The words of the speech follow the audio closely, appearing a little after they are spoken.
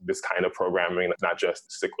this kind of programming, not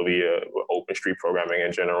just Ciclavia, but open street programming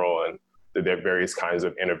in general. And there are various kinds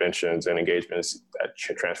of interventions and engagements that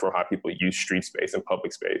transform how people use street space and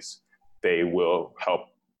public space. They will help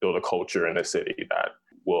build a culture in the city that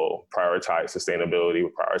will prioritize sustainability,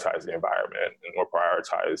 will prioritize the environment, and will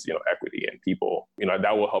prioritize, equity and people.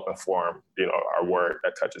 That will help inform, our work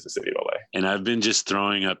that touches the city of LA. And I've been just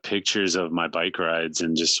throwing up pictures of my bike rides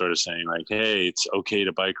and just sort of saying like, hey, it's okay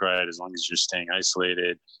to bike ride as long as you're staying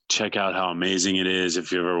isolated. Check out how amazing it is.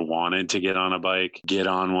 If you ever wanted to get on a bike, get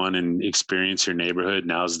on one and experience your neighborhood.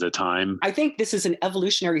 Now's the time. I think this is an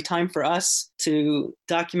evolutionary time for us to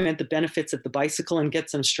document the benefits of the bicycle and get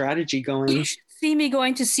some strategy going. You should see me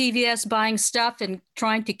going to CVS buying stuff and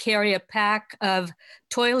trying to carry a pack of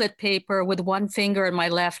toilet paper with one finger in my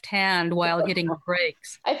left hand while hitting the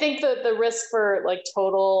brakes. I think that the risk for like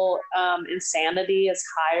total insanity is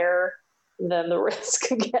higher than the risk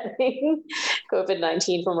of getting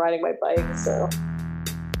COVID-19 from riding my bike.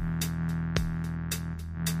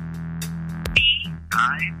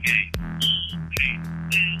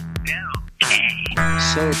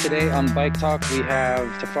 So today on Bike Talk, we have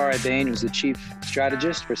Tafari Bain, who's the chief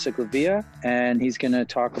strategist for Ciclavia, and he's going to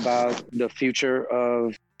talk about the future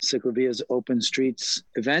of Ciclavia's Open Streets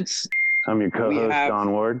events. I'm your co-host,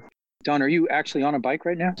 Don Ward. Don, are you actually on a bike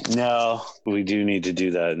right now? No, we do need to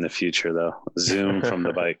do that in the future, though. Zoom from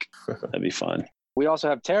the bike. That'd be fun. We also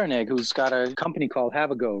have Taranig, who's got a company called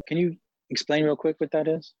Have a Go. Can you explain real quick what that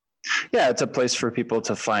is? Yeah, it's a place for people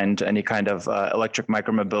to find any kind of electric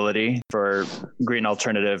micromobility for green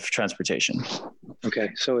alternative transportation.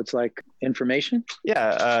 Okay, so it's like information?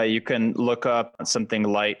 Yeah, you can look up something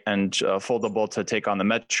light and foldable to take on the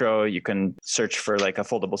metro. You can search for like a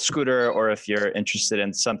foldable scooter, or if you're interested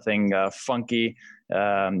in something funky,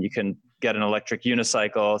 you can get an electric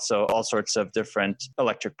unicycle. So all sorts of different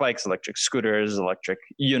electric bikes, electric scooters, electric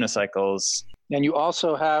unicycles. And you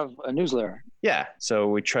also have a newsletter. Yeah, so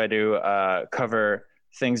we try to cover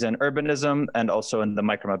things in urbanism and also in the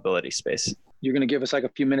micromobility space. You're going to give us like a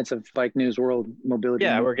few minutes of Bike News World Mobility.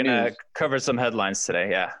 Yeah, we're going to cover some headlines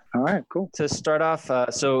today. Yeah. All right, cool. To start off,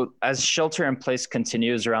 so as shelter in place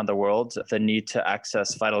continues around the world, the need to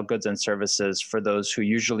access vital goods and services for those who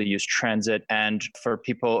usually use transit and for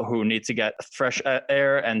people who need to get fresh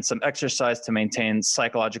air and some exercise to maintain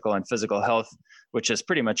psychological and physical health, which is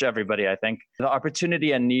pretty much everybody, I think. The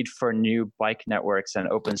opportunity and need for new bike networks and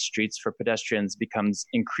open streets for pedestrians becomes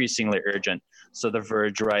increasingly urgent. So The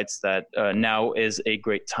Verge writes that now is a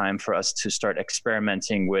great time for us to start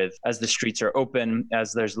experimenting with, as the streets are open,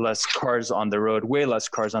 as there's less cars on the road, way less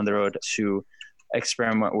cars on the road, to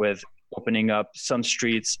experiment with opening up some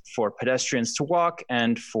streets for pedestrians to walk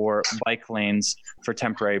and for bike lanes, for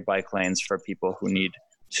temporary bike lanes for people who need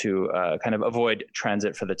to kind of avoid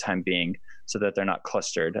transit for the time being, so that they're not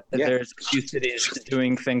clustered. Yeah. There's a few cities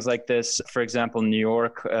doing things like this. For example, New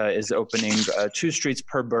York is opening 2 streets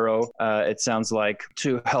per borough, it sounds like,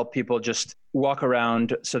 to help people just walk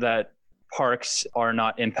around so that parks are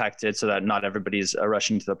not impacted, so that not everybody's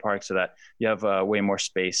rushing to the park, so that you have way more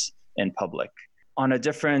space in public. On a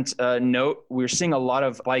different note, we're seeing a lot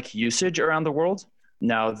of bike usage around the world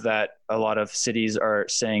now that a lot of cities are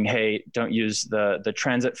saying, hey, don't use the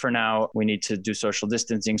transit for now. We need to do social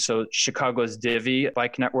distancing. So Chicago's Divvy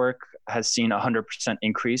bike network has seen a 100%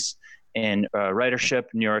 increase in ridership.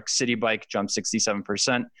 New York City Bike jumped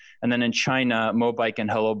 67%. And then in China, Mobike and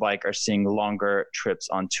Hello Bike are seeing longer trips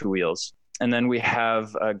on 2 wheels. And then we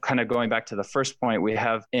have, kind of going back to the first point, we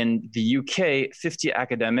have in the UK, 50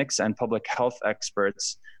 academics and public health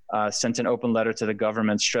experts sent an open letter to the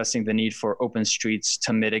government stressing the need for open streets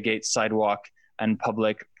to mitigate sidewalk and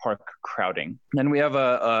public park crowding. Then we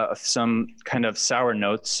have some kind of sour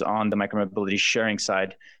notes on the micromobility sharing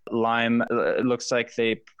side. Lime, it looks like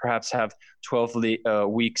they perhaps have 12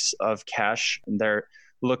 weeks of cash. They're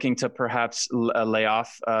looking to perhaps lay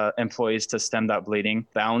off employees to stem that bleeding.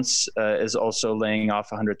 Bounce is also laying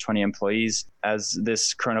off 120 employees. As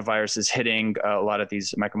this coronavirus is hitting, a lot of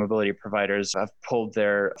these micromobility providers have pulled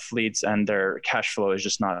their fleets and their cash flow is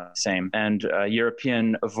just not the same. And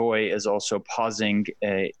European Voi is also pausing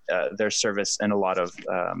their service in a lot of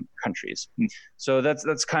countries. So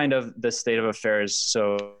that's kind of the state of affairs.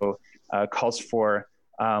 So calls for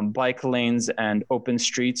bike lanes and open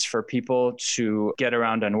streets for people to get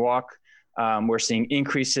around and walk. We're seeing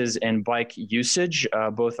increases in bike usage,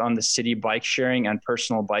 both on the city bike sharing and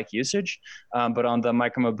personal bike usage. But on the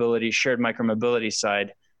shared micromobility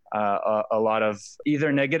side, a lot of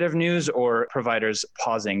either negative news or providers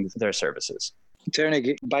pausing their services.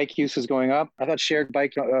 Taranig, bike use is going up. I thought shared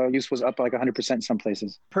bike use was up like 100% in some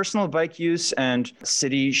places. Personal bike use and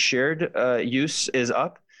city shared use is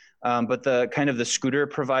up. But the kind of the scooter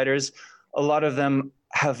providers, a lot of them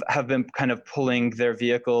have been kind of pulling their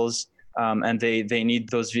vehicles, and they need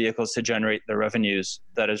those vehicles to generate the revenues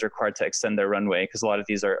that is required to extend their runway, because a lot of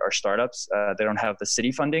these are startups. They don't have the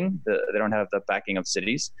city funding. They don't have the backing of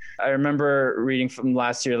cities. I remember reading from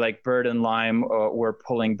last year, like Bird and Lime were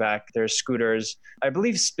pulling back their scooters. I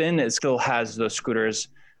believe Spin still has those scooters.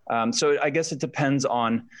 So I guess it depends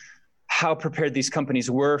on how prepared these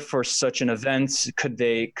companies were for such an event. Could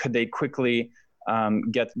they quickly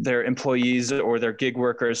get their employees or their gig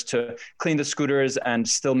workers to clean the scooters and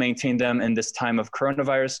still maintain them in this time of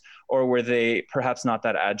coronavirus? Or were they perhaps not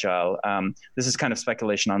that agile? This is kind of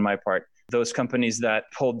speculation on my part. Those companies that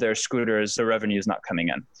pulled their scooters, the revenue is not coming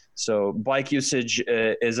in. So bike usage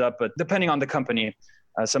is up, but depending on the company,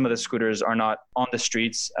 some of the scooters are not on the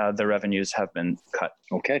streets. The revenues have been cut.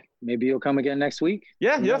 Okay. Maybe you'll come again next week.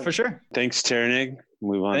 Yeah, for sure. Thanks, Ternig.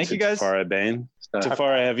 Move on Thank to you, guys. Tafara Bain.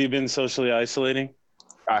 Tafara, have you been socially isolating?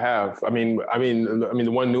 I have. I mean,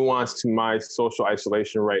 the one nuance to my social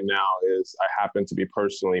isolation right now is I happen to be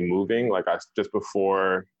personally moving. Like just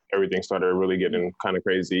before everything started really getting kind of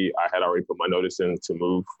crazy, I had already put my notice in to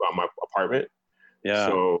move my apartment. Yeah.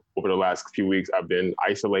 So over the last few weeks, I've been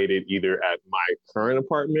isolated either at my current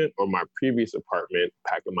apartment or my previous apartment,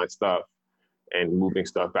 packing my stuff and moving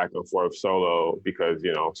stuff back and forth solo because,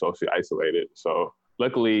 socially isolated. So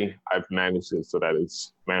luckily, I've managed it so that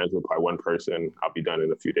it's manageable by one person. I'll be done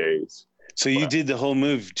in a few days. So you did the whole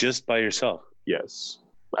move just by yourself? Yes,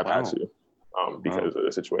 I've had to because of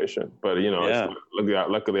the situation. But,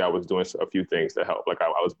 luckily I was doing a few things to help. Like I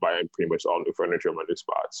was buying pretty much all new furniture in my new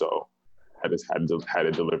spot. So I just had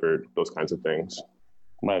it delivered, those kinds of things.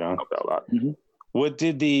 Right on. Helped out a lot. Mm-hmm. What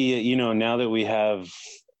did now that we have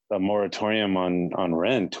a moratorium on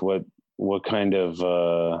rent, what kind of...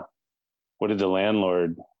 what did the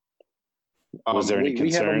landlord, was there any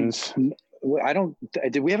concerns?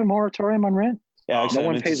 Did we have a moratorium on rent? Yeah, actually, no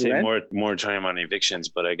one pays rent? moratorium on evictions,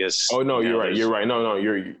 but I guess. Oh, no, you're right. You're right. No,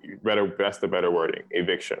 you're better. That's the better wording.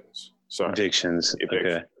 Evictions. Sorry. Evictions.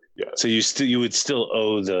 Okay. Yeah. So you would still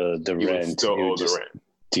owe the rent. Would still owe the rent.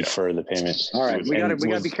 Defer the payment. All right. We gotta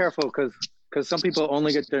be careful because some people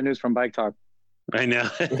only get their news from Bike Talk. I know.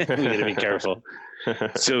 We gotta be careful.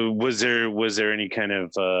 So was there any kind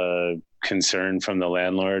of concern from the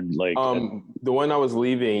landlord? Like the one I was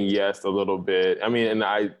leaving, yes, a little bit. I mean, and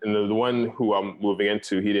the one who I'm moving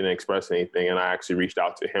into, he didn't express anything, and I actually reached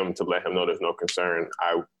out to him to let him know there's no concern.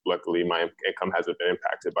 Luckily my income hasn't been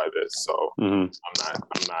impacted by this, so I'm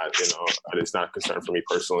not, it's not a concern for me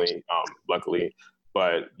personally. Luckily.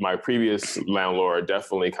 But my previous landlord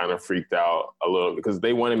definitely kind of freaked out a little because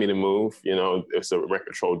they wanted me to move. It's a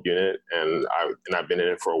rent-controlled unit, and I've been in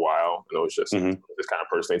it for a while, and it was just kind of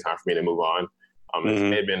personally time for me to move on.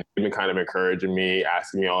 They've been kind of encouraging me,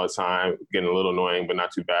 asking me all the time, getting a little annoying, but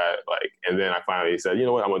not too bad. And then I finally said, you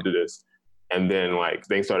know what, I'm gonna do this. And then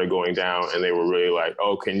things started going down, and they were really like,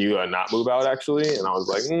 "Oh, can you not move out actually?" And I was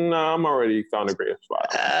like, "No, I'm already found a great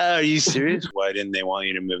spot." Are you serious? Why didn't they want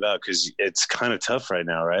you to move out? Because it's kind of tough right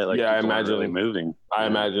now, right? I imagine really moving. I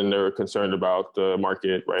imagine they're concerned about the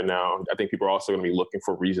market right now. I think people are also going to be looking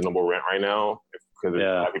for reasonable rent right now because a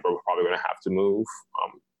lot of people are probably going to have to move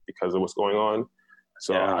because of what's going on.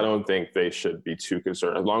 So I don't think they should be too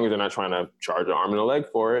concerned. As long as they're not trying to charge an arm and a leg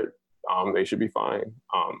for it, they should be fine.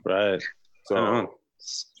 Right.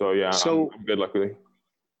 So yeah, I'm good, luckily.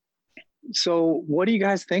 So what do you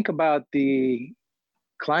guys think about the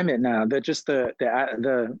climate now?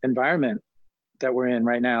 The environment that we're in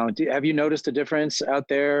right now. Have you noticed a difference out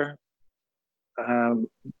there?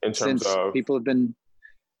 In terms of people have been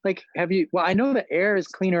well, I know the air is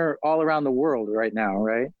cleaner all around the world right now,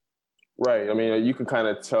 right? Right. I mean, you can kind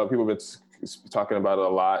of tell people have been talking about it a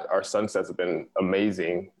lot. Our sunsets have been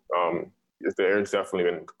amazing. The air's definitely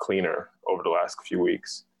been cleaner over the last few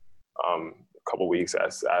weeks, couple weeks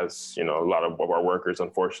as a lot of our workers,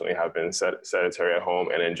 unfortunately, have been sedentary at home.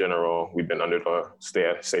 And in general, we've been under the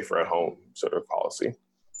stay safer at home sort of policy.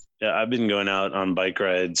 Yeah, I've been going out on bike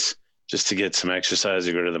rides just to get some exercise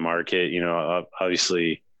to go to the market,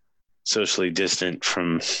 obviously socially distant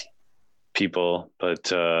from people,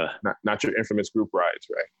 but not your infamous group rides,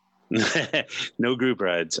 right? No group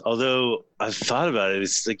rides. Although I've thought about it,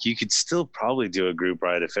 it's like you could still probably do a group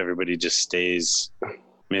ride if everybody just stays. I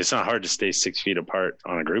mean, it's not hard to stay 6 feet apart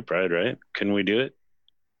on a group ride, right? Couldn't we do it?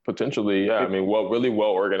 Potentially, yeah. I mean, really well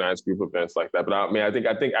organized group events like that. But I think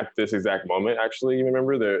at this exact moment, actually, you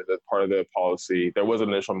remember the part of the policy, there was an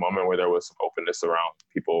initial moment where there was some openness around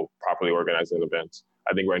people properly organizing events.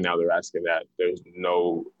 I think right now they're asking that there's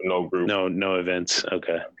no group, no events.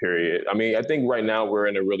 Okay. Period. I mean, I think right now we're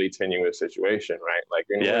in a really tenuous situation, right? Like,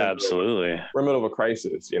 absolutely. We're in the middle of a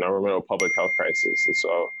crisis. We're in the middle of a public health crisis, and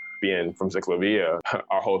so being from Ciclavia,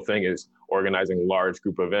 our whole thing is organizing large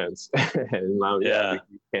group events. And we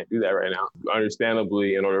can't do that right now,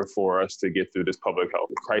 understandably, in order for us to get through this public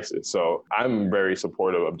health crisis. So I'm very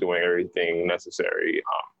supportive of doing everything necessary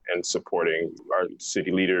and supporting our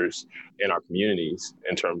city leaders in our communities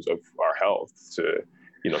in terms of our health to,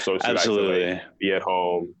 socially isolate, be at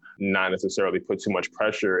home, not necessarily put too much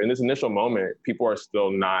pressure. In this initial moment, people are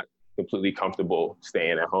still not completely comfortable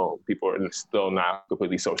staying at home. People are still not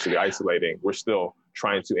completely socially isolating. We're still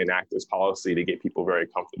trying to enact this policy to get people very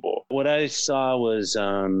comfortable. What I saw was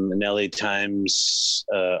an LA Times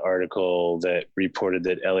article that reported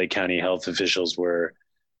that LA County health officials were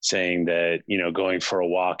saying that, going for a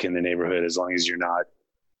walk in the neighborhood, as long as you're not,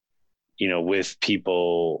 with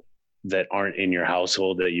people that aren't in your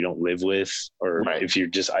household that you don't live with, or if you're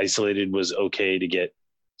just isolated, was okay to get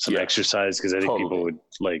some exercise, because I think people would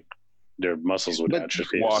their muscles would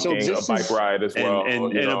atrophy. Walking, a bike ride as well.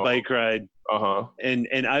 And a bike ride.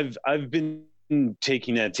 And I've been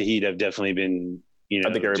taking that to heat. I've definitely been,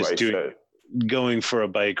 I think everybody should. Going for a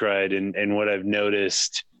bike ride. And what I've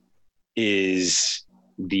noticed is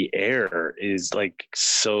the air is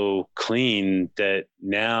so clean that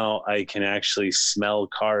now I can actually smell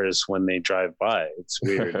cars when they drive by. It's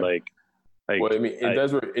weird.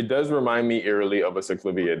 It does remind me eerily of a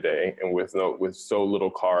Ciclavia day, and with so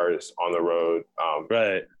little cars on the road,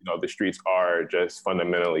 the streets are just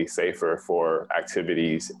fundamentally safer for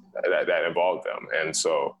activities that involve them, and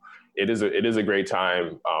so it is a great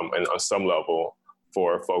time, and on some level,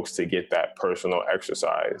 for folks to get that personal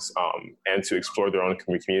exercise, and to explore their own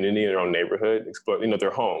community, their own neighborhood, explore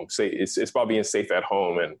their home. It's about being safe at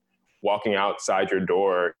home, and walking outside your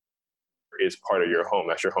door is part of your home.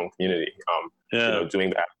 That's your home community.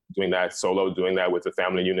 Doing that solo, doing that with the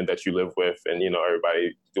family unit that you live with, and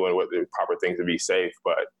everybody doing what the proper things to be safe.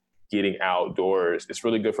 But getting outdoors, it's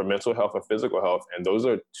really good for mental health and physical health. And those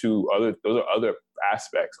are other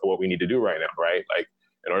aspects of what we need to do right now, right? Like,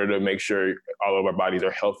 in order to make sure all of our bodies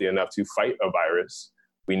are healthy enough to fight a virus,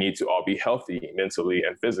 we need to all be healthy mentally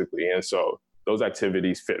and physically. And so those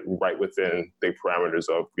activities fit right within the parameters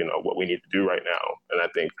of, what we need to do right now. And I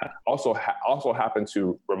think also happen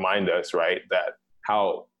to remind us, right, that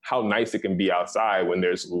how nice it can be outside when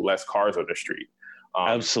there's less cars on the street.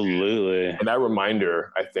 Absolutely. And that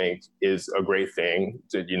reminder, I think, is a great thing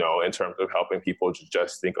to, in terms of helping people to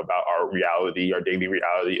just think about our daily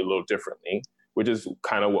reality a little differently, which is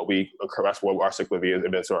kind of that's what our Ciclavia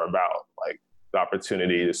events are about, like the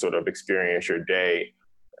opportunity to sort of experience your day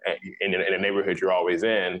in a neighborhood you're always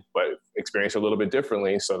in, but experience a little bit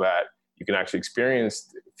differently so that you can actually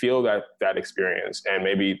feel that experience, and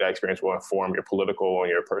maybe that experience will inform your political and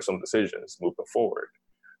your personal decisions moving forward.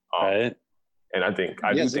 Right. And I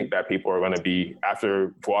do think that people are going to be,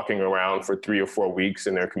 after walking around for 3 or 4 weeks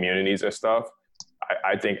in their communities and stuff,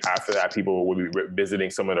 I think after that, people will be visiting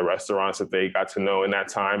some of the restaurants that they got to know in that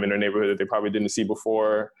time in their neighborhood that they probably didn't see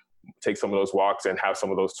before, take some of those walks and have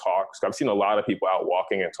some of those talks. I've seen a lot of people out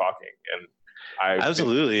walking and talking, and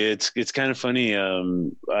absolutely. It's kind of funny.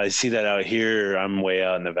 I see that out here. I'm way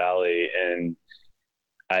out in the valley, and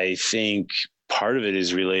I think part of it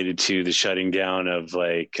is related to the shutting down of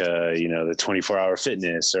the 24-hour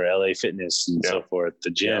fitness or LA Fitness and so forth,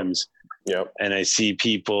 the gyms. Yep. And I see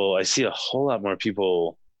a whole lot more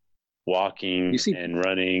people walking and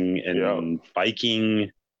running and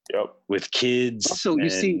biking. Yep. With kids. So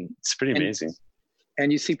it's pretty amazing.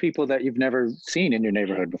 And you see people that you've never seen in your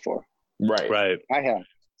neighborhood before. Right. I have.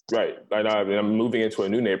 Right. I'm moving into a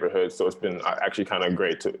new neighborhood, so it's been actually kind of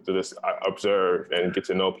great to just observe and get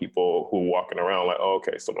to know people who are walking around like, oh,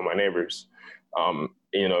 okay, some of my neighbors.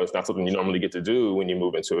 It's not something you normally get to do when you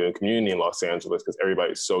move into a community in Los Angeles, because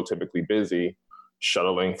everybody's so typically busy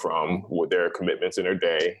shuttling from their commitments in their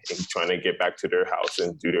day and trying to get back to their house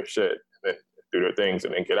and do their shit, and do their things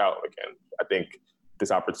and then get out again. I think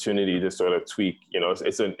this opportunity to sort of tweak,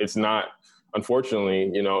 it's not,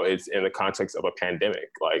 unfortunately, it's in the context of a pandemic.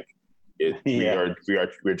 Like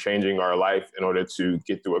we're changing our life in order to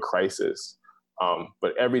get through a crisis.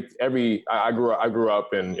 But I grew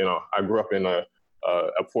up in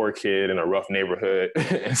a poor kid in a rough neighborhood.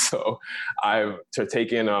 And so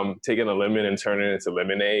taking a lemon and turning it into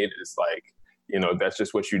lemonade is like, that's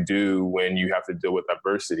just what you do when you have to deal with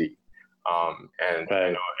adversity. And Right.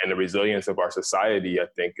 you know, and the resilience of our society, I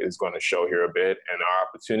think, is going to show here a bit, and our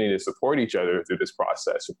opportunity to support each other through this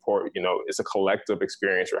process. Support, you know, it's a collective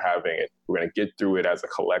experience we're having, and we're going to get through it as a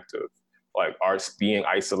collective. Like, our being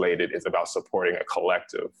isolated is about supporting a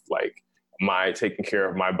collective. Like, my taking care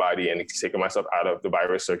of my body and taking myself out of the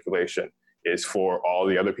virus circulation is for all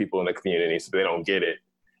the other people in the community, so they don't get it,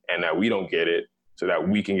 and that we don't get it, so that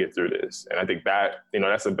we can get through this. And I think that, you know,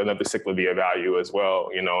 that's another Ciclavia value as well.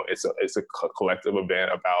 You know, it's a collective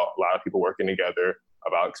event about a lot of people working together,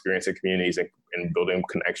 about experiencing communities and building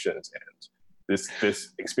connections. And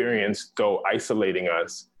this experience, though isolating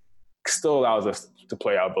us, still allows us to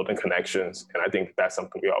play out building connections. And I think that's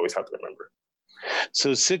something we always have to remember.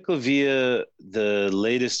 So Ciclavia, the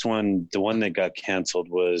latest one, the one that got canceled,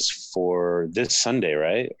 was for this Sunday,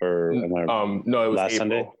 right? Or no, it was last April.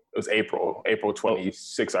 Sunday? It was April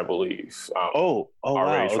 26th, I believe. wow.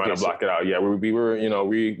 Already trying to block it out. Yeah, we were, you know,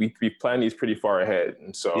 we planned these pretty far ahead,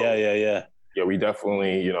 and so yeah, we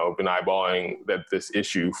definitely, you know, been eyeballing this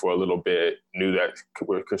issue for a little bit. Knew that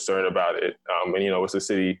we're concerned about it, and you know, it's a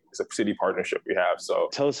city partnership we have. So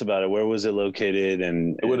tell us about it. Where was it located?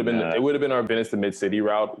 And it would have been our Venice to Mid City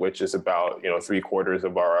route, which is about, you know, 3/4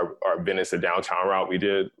 of our Venice to downtown route we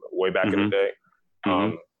did way back in the day.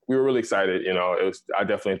 We were really excited. You know, I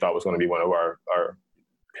definitely thought it was going to be one of our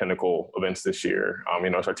pinnacle events this year. You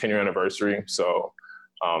know, it's our 10-year anniversary, so.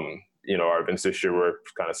 You know, our events this year were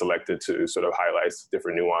kind of selected to sort of highlight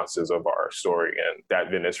different nuances of our story. And that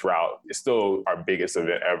Venice route is still our biggest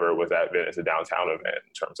event ever, was that Venice to downtown event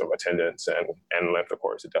in terms of attendance and length, of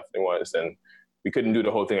course. It definitely was. And we couldn't do the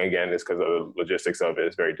whole thing again just because of the logistics of it.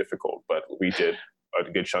 It's very difficult, but we did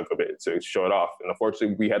a good chunk of it to show it off. And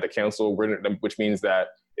unfortunately, we had to cancel, which means that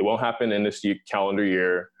it won't happen in this calendar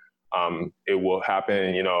year. It will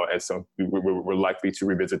happen, you know, and so we're likely to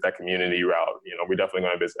revisit that community route. You know, we're definitely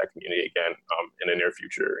going to visit that community again in the near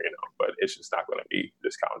future, you know, but it's just not going to be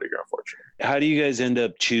this calendar year, unfortunately. How do you guys end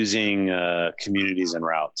up choosing communities and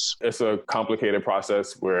routes? It's a complicated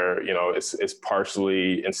process where, you know, it's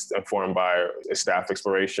partially informed by staff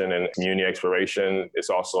exploration and community exploration. It's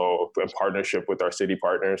also in partnership with our city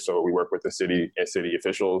partners. So we work with the city and city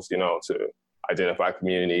officials, you know, to identify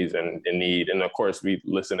communities and in need. And of course, we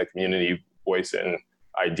listen to community voice and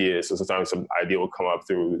ideas. So sometimes some idea will come up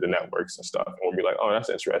through the networks and stuff. And we'll be like, oh, that's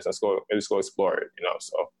interesting. Let's go explore it, you know?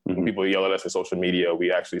 So when people yell at us in social media,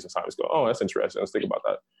 we actually sometimes go, oh, that's interesting. Let's think about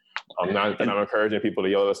that. Not that I'm encouraging people to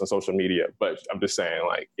yell at us on social media, but I'm just saying,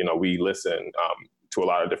 like, you know, we listen to a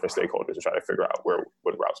lot of different stakeholders to try to figure out what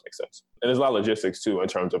routes make sense. And there's a lot of logistics too, in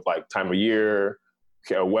terms of like time of year,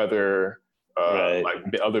 weather, right. Like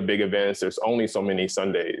other big events. There's only so many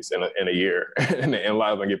Sundays in a year, and a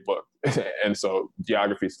lot of them get booked. And so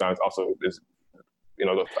geography sometimes also is, you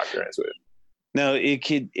know, they'll factor into it. Now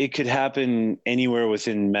it could happen anywhere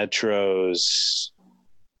within Metro's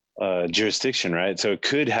jurisdiction, right? So it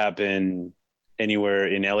could happen anywhere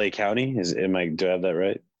in LA County. Do I have that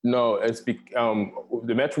right? No, it's the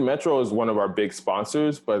Metro is one of our big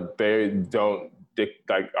sponsors, but they don't.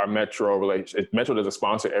 Like our Metro relationship, Metro doesn't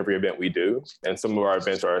sponsor every event we do, and some of our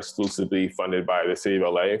events are exclusively funded by the city of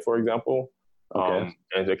LA, for example. Okay.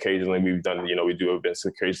 And occasionally we do events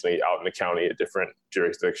occasionally out in the county at different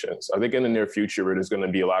jurisdictions. I think in the near future, there's going to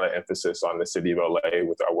be a lot of emphasis on the city of LA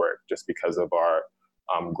with our work, just because of our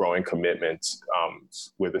growing commitment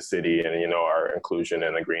with the city, and, you know, our inclusion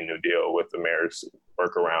in the Green New Deal with the mayor's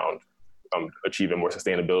work around achieving more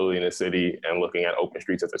sustainability in the city and looking at open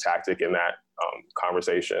streets as a tactic in that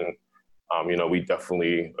conversation. You know, we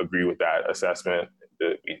definitely agree with that assessment.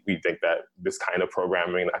 We think that this kind of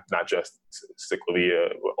programming, not just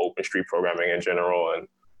Ciclavia, open street programming in general, and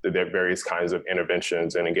there are various kinds of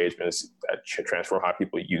interventions and engagements that transform how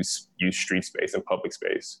people use street space and public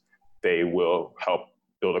space. They will help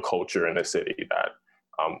build a culture in the city that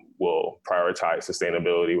will prioritize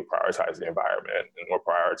sustainability, will prioritize the environment, and will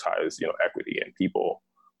prioritize, you know, equity and people.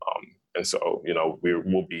 And so, you know,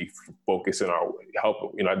 we'll be focusing our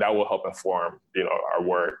help, you know, that will help inform, you know, our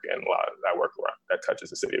work, and a lot of that work around that touches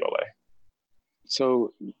the city of LA.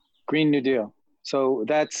 So Green New Deal. So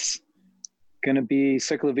that's going to be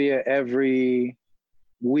Ciclavia every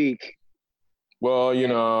week. Well, you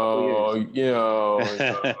know.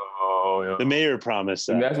 The mayor promised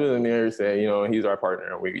that. And that's what the mayor said. You know, he's our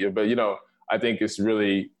partner. But you know, I think it's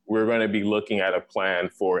really, we're going to be looking at a plan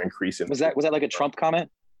for increasing. Was that like a Trump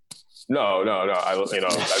comment? No.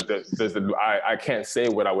 I can't say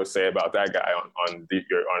what I would say about that guy on the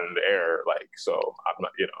air. Like, so I'm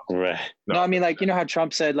not, you know. Right. No, I mean, like, you know how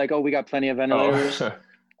Trump said, like, oh, we got plenty of ventilators.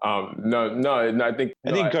 No, I think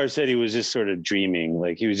Garcetti was just sort of dreaming,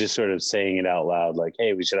 like he was just sort of saying it out loud, like,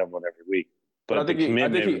 "Hey, we should have one every week." But the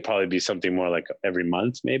commitment would probably be something more like every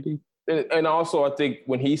month, maybe. And also, I think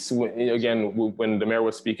when the mayor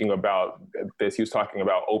was speaking about this, he was talking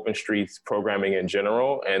about open streets programming in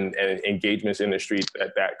general and engagements in the street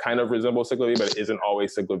that kind of resembles Ciclavia, but it isn't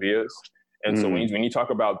always Ciclavia's. And so when you talk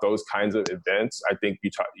about those kinds of events, I think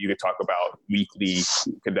you could talk about weekly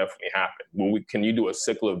could definitely happen. Can you do a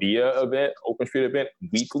Ciclavia event, open street event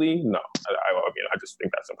weekly? No, I just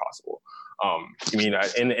think that's impossible.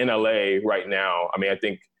 In LA right now, I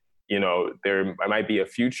think, there might be a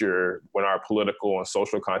future when our political and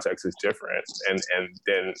social context is different, and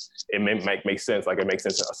then it might make sense. Like it makes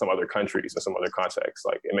sense in some other countries and some other contexts.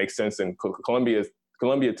 Like it makes sense in Colombia.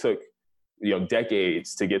 Colombia took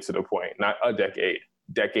decades to get to the point, not a decade,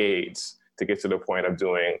 decades to get to the point of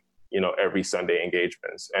doing every Sunday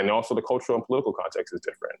engagements. And also the cultural and political context is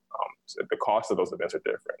different. So the cost of those events are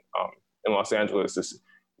different. In Los Angeles,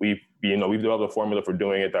 we've developed a formula for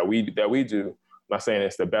doing it that we do. I'm not saying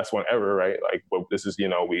it's the best one ever, right? Like, but this is,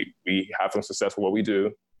 we have some success with what we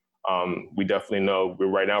do. We definitely know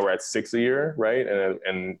we're at 6 a year, right?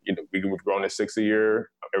 And we've grown to 6 a year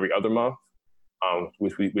every other month,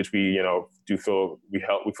 which we do feel we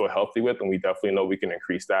feel healthy with, and we definitely know we can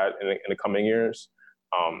increase that in the coming years.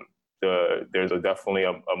 There's definitely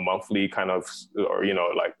a monthly kind of, or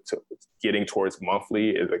getting towards monthly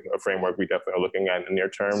is a framework we definitely are looking at in the near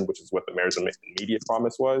term, which is what the mayor's immediate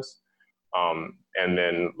promise was. And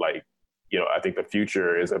then I think the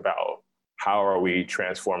future is about how are we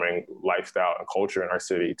transforming lifestyle and culture in our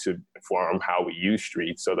city to inform how we use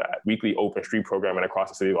streets, so that weekly open street programming across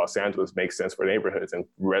the city of Los Angeles makes sense for neighborhoods and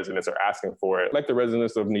residents are asking for it. Like the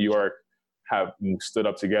residents of New York have stood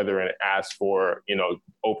up together and asked for,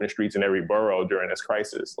 open streets in every borough during this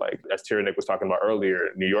crisis. Like as Tyrannick was talking about earlier,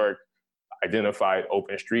 New York identified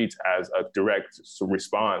open streets as a direct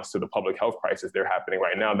response to the public health crisis they're happening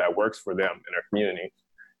right now that works for them in their community.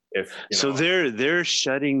 So they're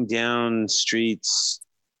shutting down streets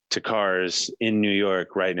to cars in New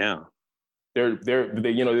York right now. They've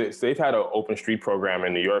had an open street program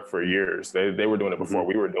in New York for years. They were doing it before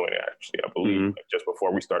we were doing it, actually, I believe, just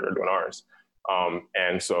before we started doing ours.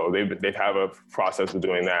 And so they have a process of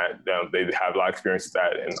doing that. They have a lot of experience with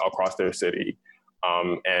that across their city.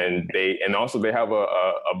 And they have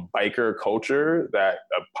a biker culture, that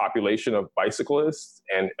a population of bicyclists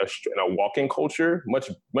and a walking culture,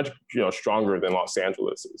 much stronger than Los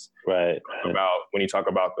Angeles is. Right. When you talk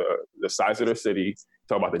about the size of their city,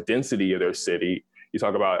 talk about the density of their city, you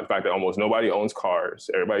talk about the fact that almost nobody owns cars,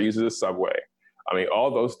 everybody uses a subway.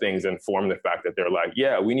 All those things inform the fact that they're like,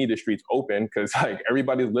 yeah, we need the streets open because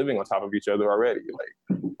everybody's living on top of each other already.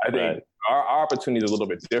 I think our opportunity is a little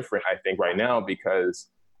bit different, I think, right now, because,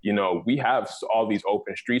 we have all these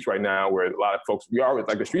open streets right now where a lot of folks,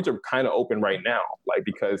 the streets are kind of open right now,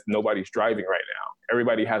 because nobody's driving right now.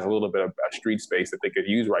 Everybody has a little bit of a street space that they could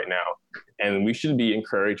use right now. And we should be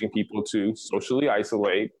encouraging people to socially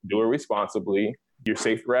isolate, do it responsibly. You're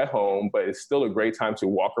safer at home, but it's still a great time to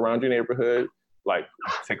walk around your neighborhood,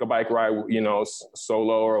 take a bike ride,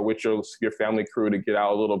 solo or with your family crew to get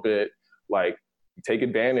out a little bit, take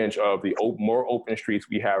advantage of the more open streets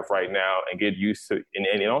we have right now and get used to,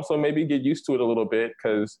 and also maybe get used to it a little bit,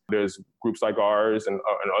 because there's groups like ours and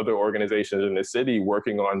other organizations in the city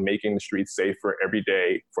working on making the streets safer every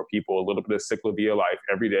day for people, a little bit of Ciclavia life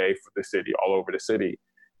every day for the city, all over the city.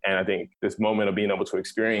 And I think this moment of being able to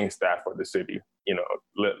experience that for the city,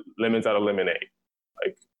 lemons out of lemonade,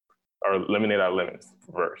 or lemonade out of lemons,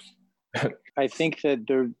 reverse. I think that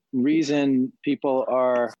the reason people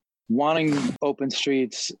are wanting open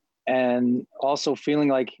streets and also feeling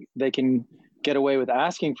like they can get away with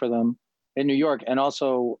asking for them in New York, and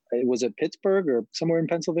also, was it Pittsburgh or somewhere in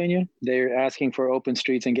Pennsylvania? They're asking for open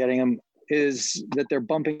streets and getting them, is that they're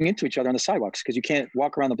bumping into each other on the sidewalks, because you can't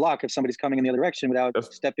walk around the block if somebody's coming in the other direction without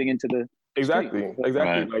stepping into the Exactly.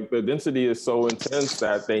 Right. The density is so intense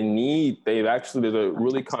that there's a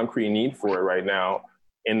really concrete need for it right now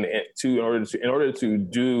in order to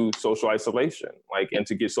do social isolation, and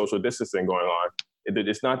to get social distancing going on.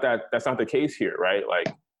 It's not that's not the case here, right?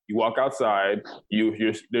 You walk outside,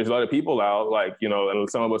 there's a lot of people out, and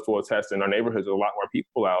some of us will attest in our neighborhoods, there's a lot more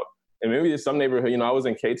people out. And maybe there's some neighborhood, I was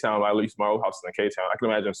in K-Town, I leased my old house in K-Town. I can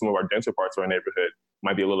imagine some of our denser parts of our neighborhood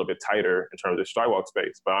might be a little bit tighter in terms of sidewalk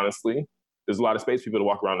space. But honestly, there's a lot of space for people to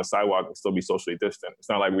walk around the sidewalk and still be socially distant. It's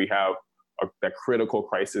not like we have that critical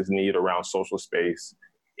crisis need around social space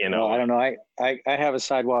You know, I don't know. I have a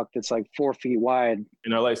sidewalk that's like 4 feet wide.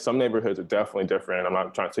 in LA, some neighborhoods are definitely different. I'm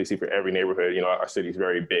not trying to say for every neighborhood. You know, our city's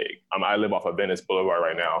very big. I live off of Venice Boulevard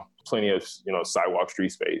right now. Plenty of, you know, sidewalk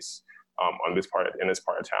street space in this part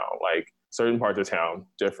of town. Like certain parts of town,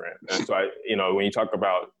 different. And so you know, when you talk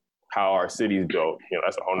about how our city's built, you know,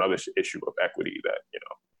 that's a whole nother issue of equity that, you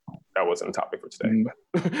know, that wasn't a topic for today.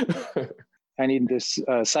 But I need this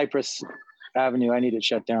Cypress Avenue. I need it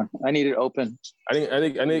shut down. I need it open. I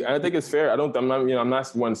think it's fair. I'm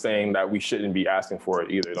not one saying that we shouldn't be asking for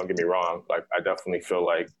it either. Don't get me wrong. Like, I definitely feel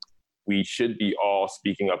like we should be all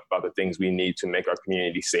speaking up about the things we need to make our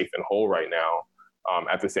community safe and whole right now.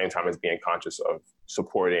 At the same time as being conscious of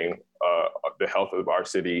supporting the health of our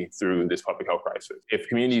city through this public health crisis. If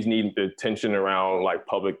communities need the tension around like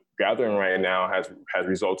public gathering right now has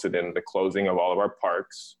resulted in the closing of all of our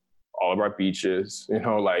parks, all of our beaches, you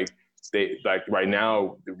know, like right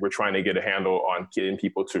now we're trying to get a handle on getting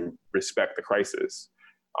people to respect the crisis.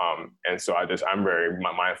 And so I'm very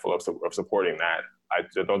mindful of supporting that. I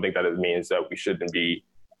just don't think that it means that we shouldn't be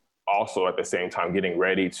also at the same time getting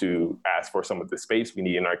ready to ask for some of the space we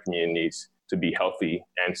need in our communities to be healthy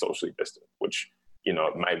and socially distant, which, you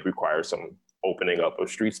know, might require some opening up of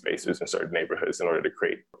street spaces in certain neighborhoods in order to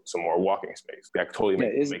create some more walking space. That totally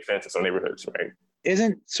makes sense in some neighborhoods, right?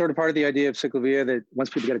 Isn't sort of part of the idea of Ciclovia that once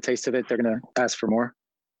people get a taste of it, they're going to ask for more?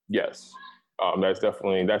 Yes. That's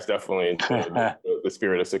definitely the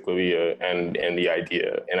spirit of Ciclovia and the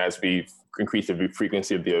idea. And as we increase the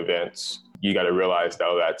frequency of the events, you got to realize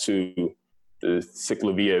though that too, the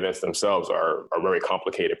Ciclovia events themselves are very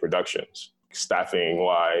complicated productions, staffing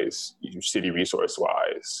wise, city resource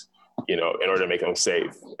wise, you know, in order to make them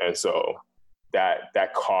safe. And so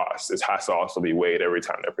that cost has to also be weighed every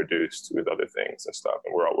time they're produced with other things and stuff.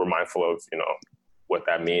 And we're mindful of, you know, what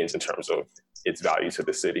that means in terms of its value to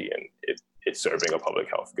the city and it's serving a public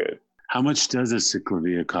health good. How much does a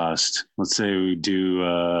Ciclovia cost? Let's say we do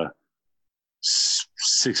a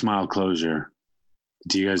 6 mile closure.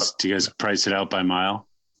 Do you guys price it out by mile?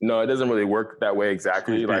 No, it doesn't really work that way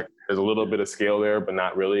exactly. Like there's a little bit of scale there, but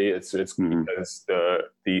not really. It's because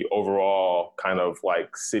the overall kind of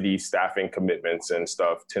like city staffing commitments and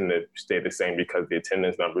stuff tend to stay the same because the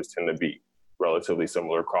attendance numbers tend to be relatively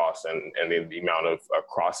similar across, and the amount of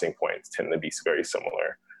crossing points tend to be very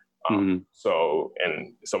similar. So,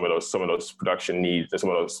 and some of those production needs and some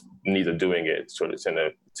of those needs of doing it sort of tend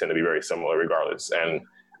to be very similar regardless. And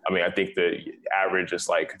I mean, I think the average is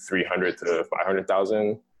like 300 to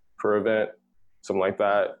 500,000 per event, something like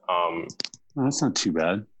that. That's not too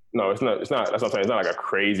bad. No, it's not. That's what I'm saying. It's not like a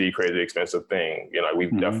crazy expensive thing. You know, we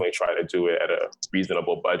definitely try to do it at a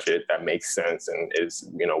reasonable budget that makes sense and is,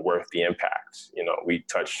 you know, worth the impact. You know, we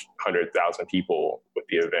touch 100,000 people with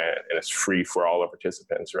the event, and it's free for all the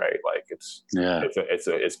participants, right? Like it's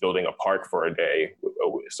building a park for a day.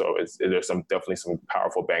 So there's definitely some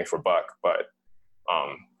powerful bang for buck, but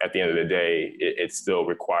at the end of the day, it still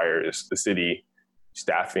requires the city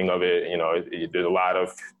staffing of it. You know, there's a lot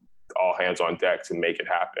of all hands on deck to make it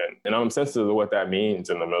happen. And I'm sensitive to what that means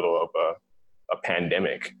in the middle of a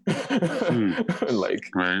pandemic. Like,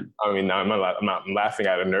 right. I mean, I'm laughing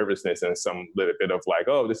at a nervousness and some little bit of like,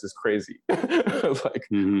 oh, this is crazy. Like,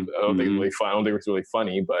 I don't think it's really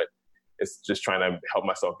funny, but it's just trying to help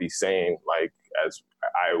myself be sane. Like, as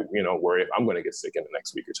I, you know, worry if I'm going to get sick in the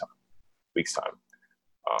next week's time.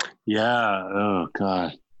 Yeah. Oh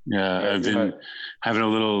God. Yeah. I've been having a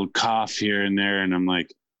little cough here and there, and I'm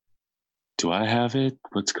like, do I have it?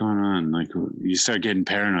 What's going on? Like, you start getting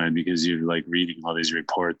paranoid because you're like reading all these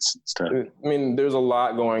reports and stuff. I mean, there's a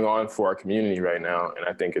lot going on for our community right now. And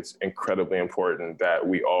I think it's incredibly important that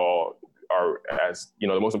we all are, as you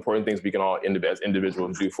know, the most important things we can all as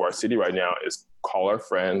individuals do for our city right now is call our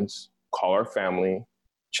friends, call our family,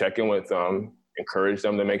 check in with them, encourage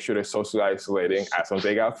them to make sure they're socially isolating, ask them if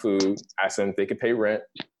they got food, ask them if they can pay rent,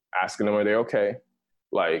 asking them are they okay?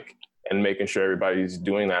 Like, and making sure everybody's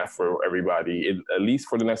doing that for everybody, at least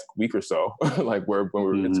for the next week or so, like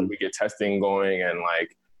until we get testing going and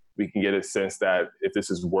like we can get a sense that if this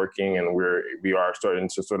is working and we are starting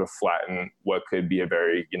to sort of flatten what could be a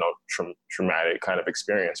very, you know, traumatic kind of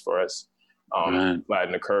experience for us,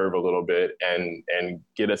 flatten the curve a little bit and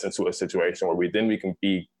get us into a situation where we can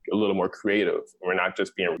be a little more creative. We're not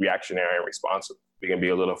just being reactionary and responsive. We can be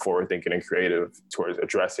a little forward thinking and creative towards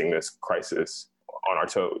addressing this crisis on our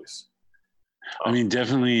toes. I mean,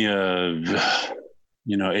 definitely,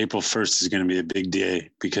 you know, April 1st is going to be a big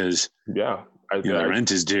day because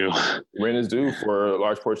rent is due. Rent is due for a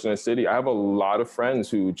large portion of the city. I have a lot of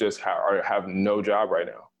friends who just have no job right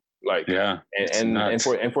now. Like, yeah, and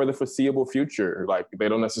for the foreseeable future, like they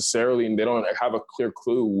don't have a clear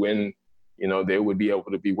clue when, you know, they would be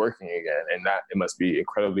able to be working again. And that it must be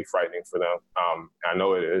incredibly frightening for them. I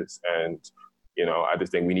know it is. And, you know, I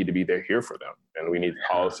just think we need to be there here for them, and we need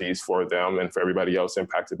policies for them and for everybody else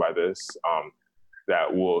impacted by this,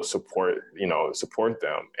 that will support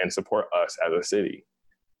them and support us as a city.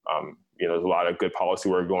 You know, there's a lot of good policy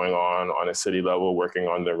work going on a city level, working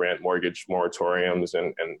on the rent mortgage moratoriums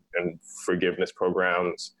and forgiveness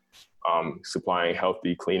programs, supplying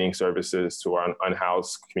healthy cleaning services to our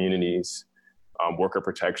unhoused communities, worker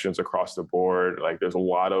protections across the board. Like, there's a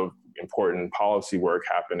lot of important policy work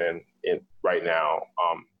happening right now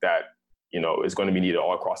that, you know, is going to be needed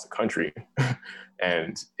all across the country,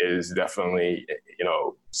 and is definitely, you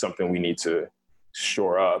know, something we need to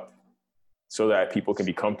shore up so that people can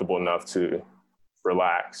be comfortable enough to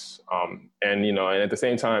relax. And, you know, and at the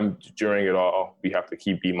same time, during it all, we have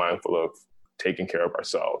to be mindful of taking care of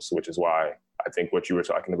ourselves, which is why I think what you were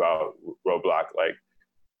talking about, Roadblock, like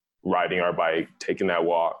riding our bike, taking that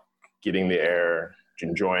walk, getting the air,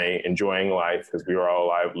 enjoying life, because we are all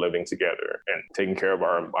alive, living together, and taking care of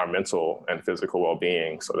our mental and physical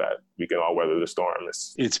well-being so that we can all weather the storm.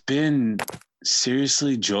 It's been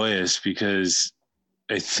seriously joyous, because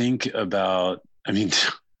I think about, I mean,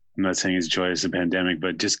 I'm not saying it's joyous, a pandemic,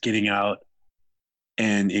 but just getting out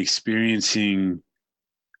and experiencing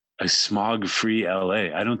a smog-free LA.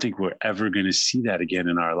 I don't think we're ever going to see that again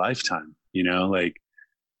in our lifetime. You know, like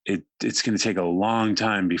it's going to take a long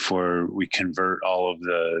time before we convert all of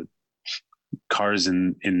the cars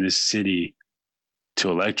in this city to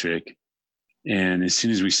electric. And as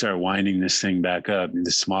soon as we start winding this thing back up,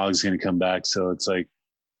 the smog's going to come back. So it's like,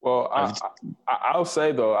 well, I'll say,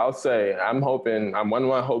 I'm hoping, one of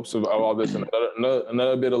my hopes of all this,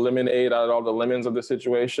 another bit of lemonade out of all the lemons of the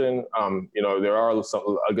situation. You know, there are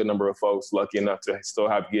a good number of folks lucky enough to still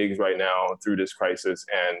have gigs right now through this crisis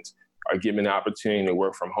and are given the opportunity to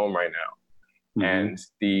work from home right now. Mm-hmm. And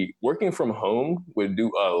the working from home would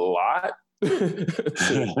do a lot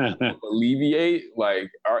to alleviate like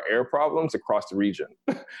our air problems across the region.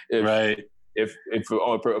 Right. If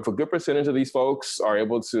a good percentage of these folks are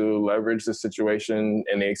able to leverage the situation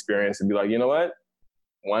and the experience and be like, you know what,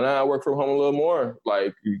 why not work from home a little more?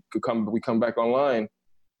 Like we come back online,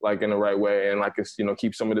 like in the right way, and like it's, you know,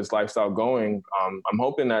 keep some of this lifestyle going. I'm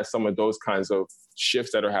hoping that some of those kinds of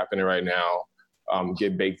shifts that are happening right now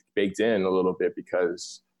get baked in a little bit,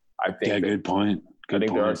 because I think good point. I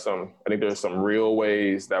think there are some real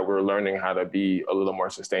ways that we're learning how to be a little more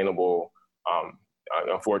sustainable.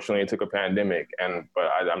 Unfortunately, it took a pandemic, but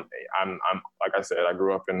I'm like I said, I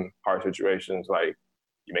grew up in hard situations. Like,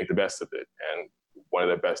 you make the best of it, and one of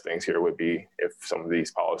the best things here would be if some of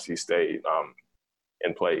these policies stay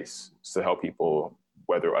in place to help people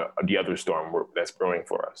weather the other storm that's brewing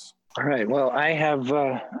for us. All right. Well, I have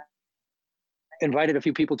invited a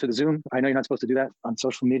few people to the Zoom. I know you're not supposed to do that on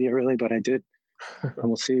social media, really, but I did, and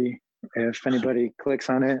we'll see if anybody clicks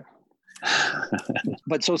on it.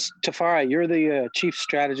 But so, Tafari, you're the chief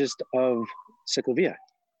strategist of Ciclavia.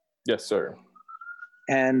 Yes, sir.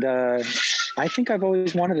 And I think I've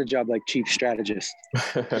always wanted a job like chief strategist.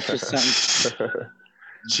 It just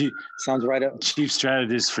sounds right up. Chief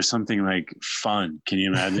strategist for something like fun. Can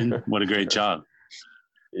you imagine? What a great job.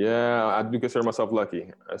 Yeah, I do consider myself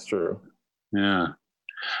lucky. That's true. Yeah.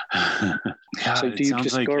 So do you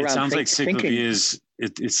just go around thinking?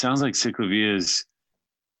 It sounds like Ciclavia is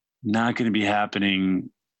not going to be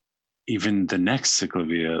happening even the next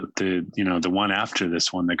Ciclavia, the one after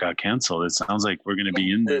this one that got canceled. It sounds like we're going to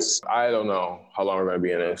be in this. I don't know how long we're going to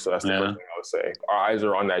be in it. So that's the first thing I would say. Our eyes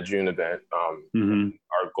are on that June event.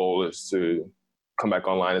 Our goal is to come back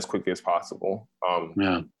online as quickly as possible.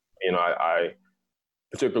 You know, I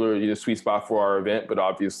particularly the sweet spot for our event, but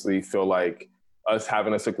obviously feel like us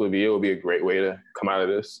having a Ciclavia would be a great way to come out of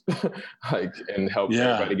this, and help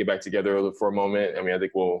everybody get back together for a moment. I mean, I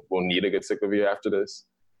think we'll need a good Ciclavia after this.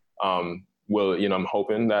 I'm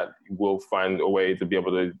hoping that we'll find a way to be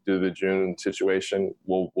able to do the June situation.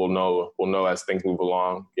 We'll know as things move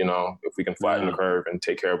along. You know, if we can flatten the curve and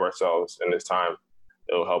take care of ourselves in this time,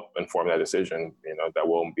 it'll help inform that decision, you know, that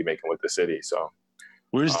we'll be making with the city. So,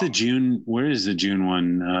 where is the June one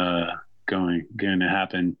going to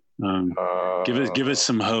happen? Give us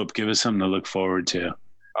some hope. Give us something to look forward to.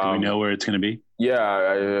 Do we know where it's going to be?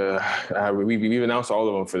 Yeah, we've announced all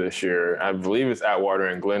of them for this year. I believe it's Atwater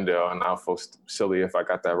in Glendale, and I'll feel silly if I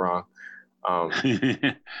got that wrong. I'm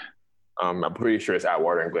pretty sure it's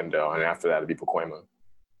Atwater in Glendale, and after that, it'll be Pacoima.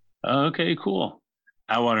 Okay, cool.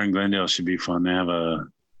 Atwater and Glendale should be fun. They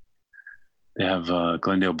have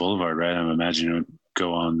Glendale Boulevard, right? I'm imagining it would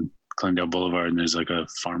go on Glendale Boulevard, and there's like a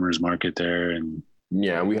farmer's market there, and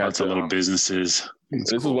yeah, we had lots of little businesses.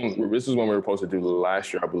 This is one we were supposed to do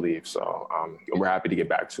last year, I believe. So we're happy to get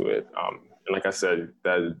back to it. And like I said,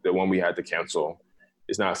 that the one we had to cancel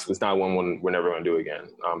it's not one we're never going to do again.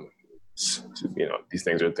 These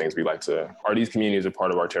things are things we like to. These communities are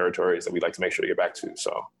part of our territories that we like to make sure to get back to.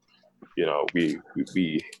 So, we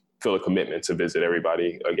feel a commitment to visit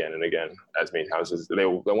everybody again and again as many times as they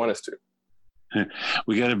want us to.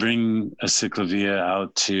 We got to bring a Ciclavia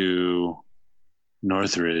out to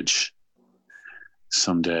Northridge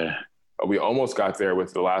someday. We almost got there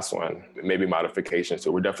with the last one, maybe modifications.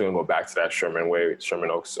 So we're definitely going to go back to that Sherman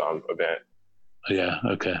Oaks event. Yeah.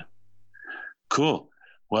 Okay. Cool.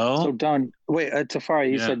 Well, so Don, wait,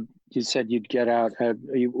 Tafari, you said you'd get out.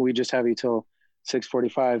 We just have you till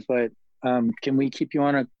 6:45, but can we keep you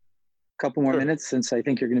on a couple more minutes since I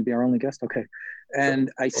think you're going to be our only guest? Okay.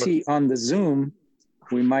 And I see on the Zoom,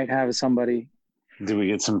 we might have somebody. Do we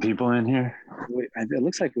get some people in here? It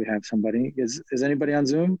looks like we have somebody. Is anybody on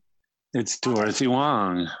Zoom? It's Dorothy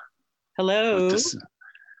Wong. Hello.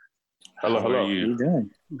 Hello. How are you doing?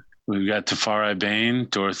 We've got Tafari Bain,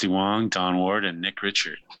 Dorothy Wong, Don Ward, and Nick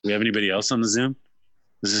Richard. Do we have anybody else on the Zoom?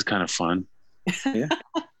 This is kind of fun. Yeah.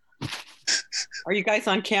 Are you guys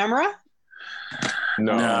on camera?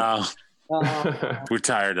 No. We're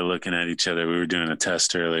tired of looking at each other. We were doing a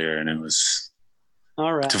test earlier, and it was...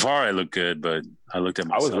 All right. Tafari looked good, but I looked at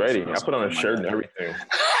myself. I was ready. I put on a shirt and everything.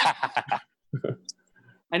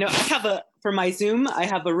 I know. For my Zoom, I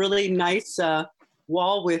have a really nice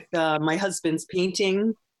wall with my husband's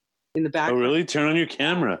painting in the back. Oh, really? Turn on your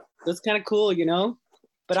camera. That's kind of cool,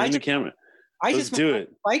 But Turn the camera. I just do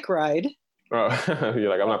it. Bike ride. Oh, you're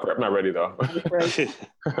like, I'm not ready though.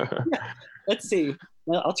 Let's see.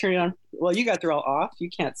 Well, I'll turn it on. Well, you got they're all off. You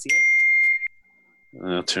can't see it.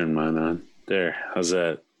 I'll turn mine on. There. How's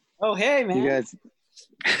that? Oh, hey, man. You guys,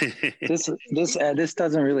 this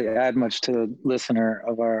doesn't really add much to the listener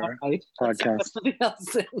of our podcast.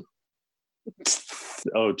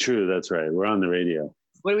 Oh, true. That's right. We're on the radio.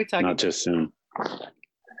 What are we talking about? Not just Zoom.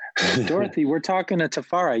 Dorothy, we're talking to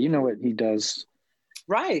Tafari. You know what he does.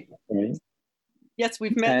 Right. Yes,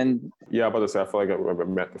 we've met. And yeah, about to say, I feel like I've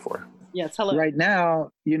met before. Yes, hello. Right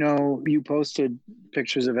now, you posted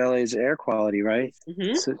pictures of LA's air quality, right?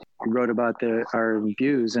 Mm-hmm. So you wrote about our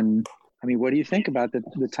views. And I mean, what do you think about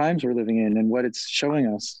the times we're living in and what it's showing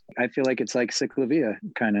us? I feel like it's like Ciclavia,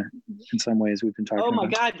 kind of, in some ways we've been talking about. Oh, my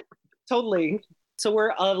God. Totally. So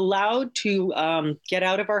we're allowed to get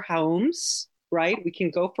out of our homes, right? We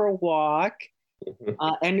can go for a walk.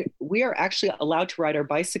 And we are actually allowed to ride our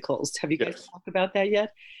bicycles. Have you guys talked about that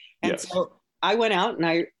yet? And so I went out and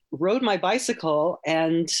I rode my bicycle,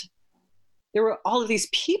 and there were all of these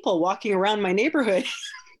people walking around my neighborhood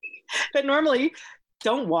that normally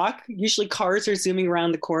don't walk. Usually cars are zooming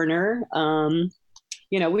around the corner.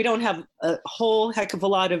 We don't have a whole heck of a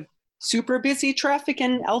lot of super busy traffic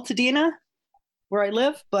in Altadena where I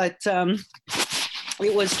live, but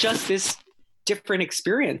it was just this different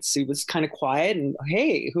experience. It was kind of quiet and,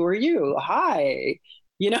 hey, who are you? Hi,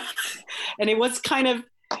 and it was kind of,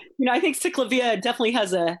 I think Ciclavia definitely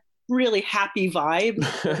has a really happy vibe.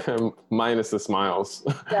 Minus the smiles.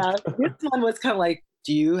 Yeah, this one was kind of like,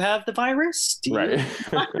 do you have the virus?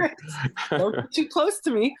 Don't get too close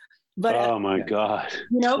to me. But oh my God.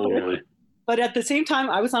 Totally. But at the same time,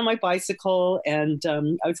 I was on my bicycle, and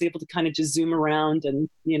I was able to kind of just zoom around and,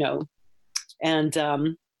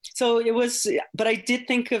 so it was, but I did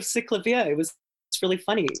think of Ciclavia. It's really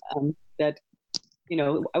funny that,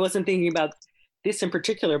 I wasn't thinking about this in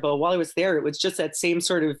particular, but while I was there, it was just that same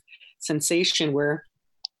sort of sensation where,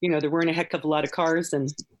 there weren't a heck of a lot of cars and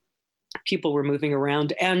people were moving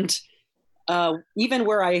around. And even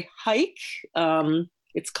where I hike,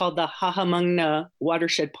 it's called the Hahamungna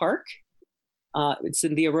Watershed Park. It's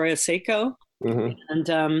in the Arroyo Seco. Mm-hmm.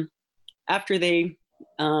 And after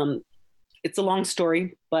it's a long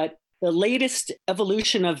story, but the latest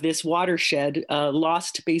evolution of this watershed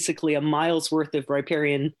lost basically a mile's worth of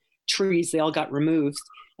riparian trees. They all got removed.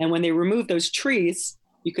 And when they removed those trees,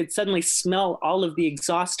 you could suddenly smell all of the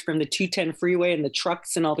exhaust from the 210 freeway and the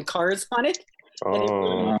trucks and all the cars on it.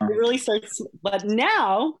 Oh. And it really starts. But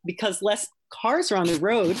now, because less cars are on the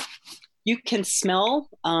road, you can smell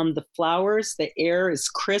the flowers. The air is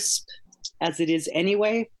crisp as it is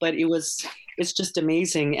anyway, but it's just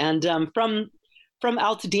amazing. And from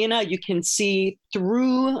Altadena, you can see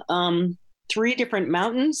through 3 different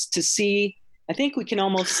mountains to see, I think we can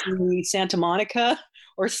almost see Santa Monica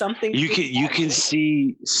or something. You can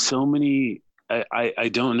see so many. I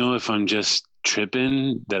don't know if I'm just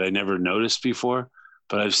tripping that I never noticed before,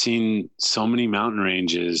 but I've seen so many mountain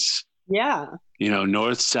ranges Yeah.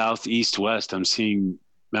 North, south, east, west. I'm seeing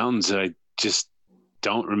mountains that I just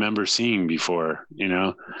don't remember seeing before,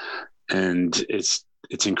 and it's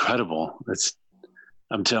incredible.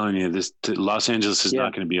 I'm telling you, Los Angeles is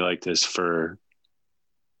not going to be like this for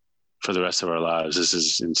the rest of our lives. This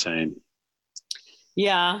is insane.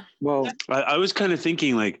 Yeah. Well, I was kind of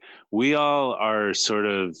thinking, like, we all are sort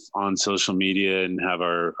of on social media and have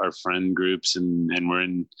our friend groups and we're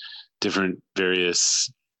in different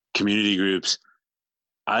various community groups.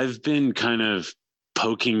 I've been kind of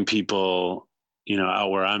poking people,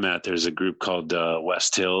 out where I'm at. There's a group called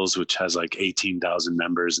West Hills, which has like 18,000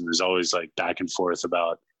 members, and there's always like back and forth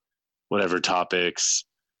about whatever topics.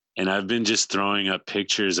 And I've been just throwing up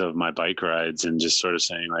pictures of my bike rides and just sort of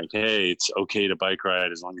saying, like, hey, it's okay to bike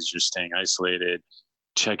ride as long as you're staying isolated.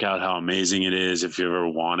 Check out how amazing it is. If you ever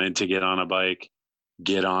wanted to get on a bike,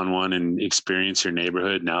 get on one and experience your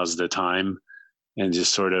neighborhood. Now's the time. And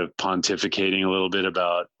just sort of pontificating a little bit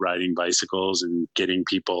about riding bicycles and getting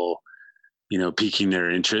people, piquing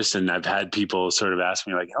their interest. And I've had people sort of ask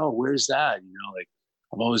me, like, oh, where's that? Like,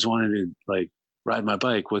 I've always wanted to, like, ride my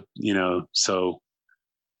bike. What, so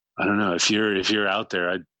I don't know, if you're out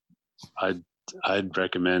there, I'd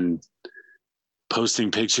recommend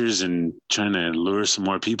posting pictures and trying to lure some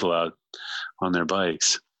more people out on their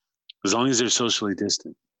bikes, as long as they're socially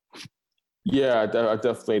distant. Yeah, I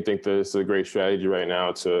definitely think that it's a great strategy right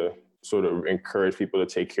now to sort of encourage people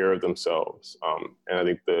to take care of themselves. And I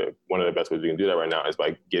think one of the best ways we can do that right now is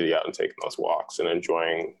by getting out and taking those walks and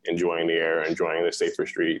enjoying the air, enjoying the safer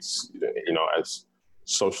streets, as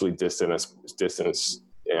socially distant as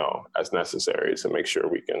necessary to make sure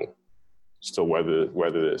we can still weather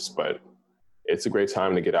this. But it's a great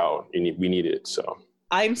time to get out. We need it. So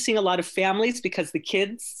I'm seeing a lot of families because the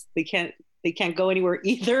kids, they can't go anywhere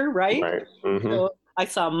either, right? Right. Mm-hmm. So I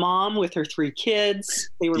saw a mom with her 3 kids.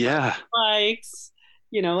 They were riding bikes.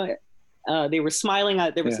 They were smiling.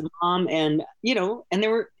 There was a mom, and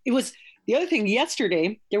and it was the other thing.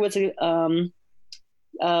 Yesterday there was a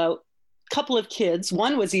couple of kids.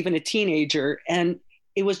 One was even a teenager, and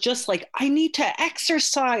it was just like, I need to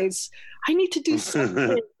exercise. I need to do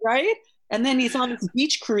something, right? And then he's on his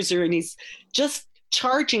beach cruiser and he's just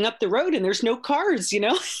charging up the road and there's no cars,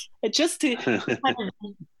 just to kind of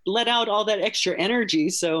let out all that extra energy.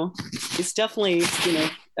 So it's definitely,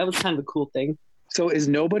 that was kind of a cool thing. So is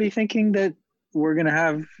nobody thinking that we're going to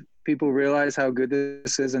have people realize how good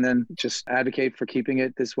this is and then just advocate for keeping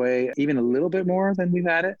it this way even a little bit more than we've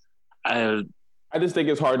had it? I just think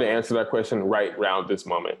it's hard to answer that question right around this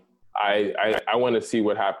moment. I want to see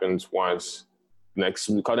what happens once next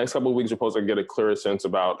couple of weeks. We're supposed to get a clearer sense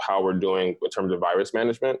about how we're doing in terms of virus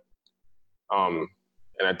management. And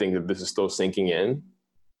I think that this is still sinking in.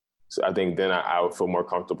 So I think then I would feel more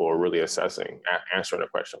comfortable really assessing, answering a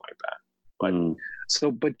question like that.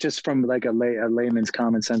 But just from like a layman's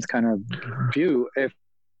common sense kind of view, if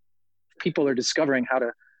people are discovering how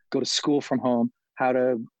to go to school from home, how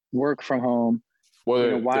to work from home,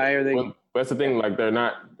 why are they? Well, that's the thing. Like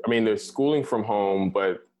they're schooling from home,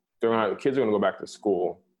 but kids are going to go back to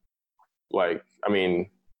school. Like, I hear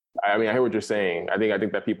what you're saying. I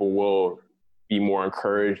think that people will be more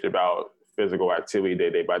encouraged about physical activity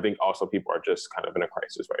day, but I think also people are just kind of in a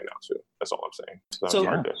crisis right now too. That's all I'm saying. I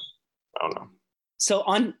don't know. So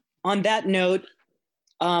on that note,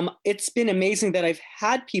 it's been amazing that I've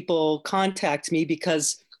had people contact me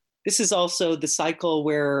because this is also the cycle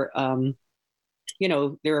where,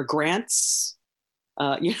 there are grants,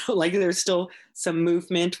 like there's still some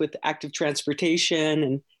movement with active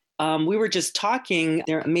transportation. And we were just talking,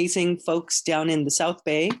 there are amazing folks down in the South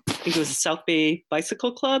Bay. I think it was the South Bay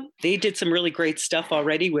Bicycle Club. They did some really great stuff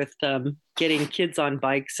already with getting kids on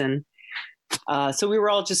bikes. And so we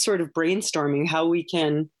were all just sort of brainstorming how we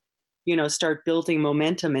can, start building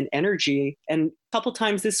momentum and energy. And a couple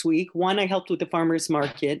times this week, one, I helped with the farmers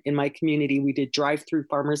market in my community. We did drive-through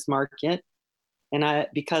farmers market. And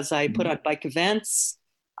because I put on bike events,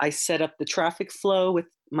 I set up the traffic flow with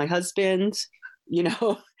my husband,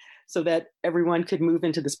 so that everyone could move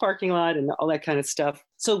into this parking lot and all that kind of stuff.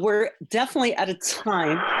 So we're definitely at a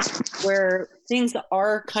time where things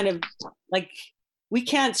are kind of like, we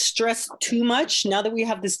can't stress too much now that we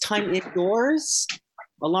have this time indoors.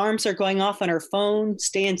 Alarms are going off on our phone,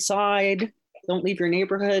 stay inside, don't leave your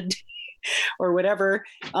neighborhood or whatever.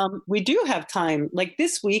 We do have time. Like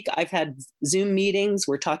this week, I've had Zoom meetings.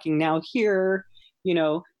 We're talking now here,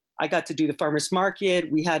 I got to do the farmers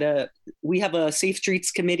market. We have a Safe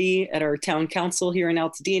Streets committee at our town council here in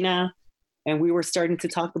Altadena, and we were starting to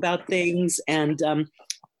talk about things and and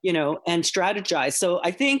strategize. So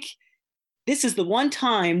I think this is the one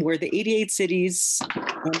time where the 88 cities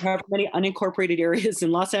and however many unincorporated areas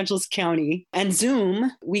in Los Angeles County and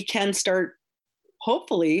Zoom, we can start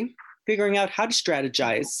hopefully figuring out how to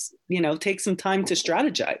strategize, take some time to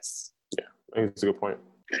strategize. Yeah, I think that's a good point.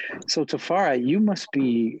 So Tafara, you must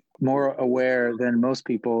be more aware than most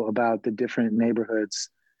people about the different neighborhoods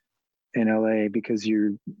in LA because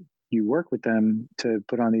you work with them to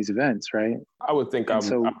put on these events, right? I would think I'm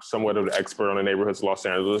somewhat of an expert on the neighborhoods of Los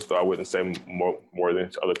Angeles, though I wouldn't say more than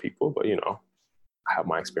other people, but I have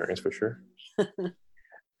my experience for sure.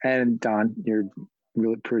 And Don, you're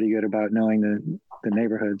really pretty good about knowing the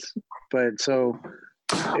neighborhoods. But so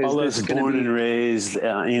all us born and raised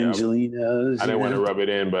Angelinos. I didn't want to rub it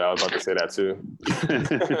in, but I was about to say that too.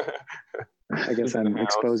 I guess I'm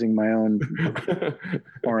exposing my own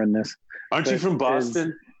foreignness. Aren't you from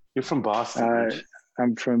Boston? You're from Boston.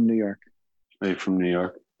 I'm from New York. Are you from New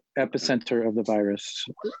York? Epicenter of the virus.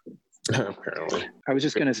 Apparently. I was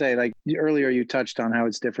just going to say, like earlier you touched on how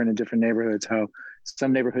it's different in different neighborhoods, how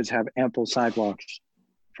some neighborhoods have ample sidewalks,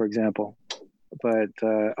 for example, but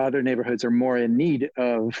other neighborhoods are more in need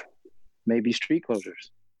of maybe street closures.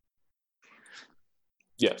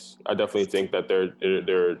 Yes, I definitely think that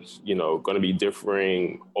there's going to be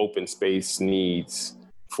differing open space needs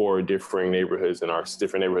for different neighborhoods in our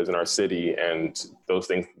city, and those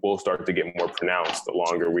things will start to get more pronounced the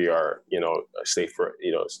longer we are safer,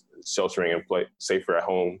 sheltering in place, safer at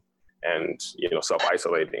home, and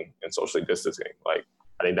self-isolating and socially distancing. Like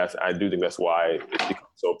I do think that's why it's become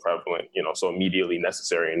so prevalent, so immediately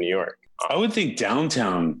necessary in New York. I would think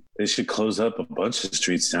downtown they should close up a bunch of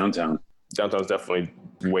streets downtown. Downtown's definitely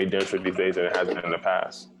way denser these days than it has been in the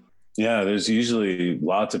past. Yeah, there's usually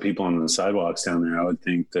lots of people on the sidewalks down there. I would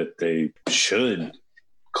think that they should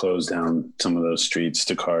close down some of those streets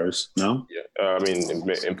to cars. No? Yeah,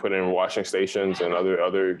 and put in washing stations and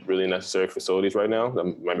other really necessary facilities right now. That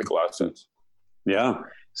might make a lot of sense. Yeah.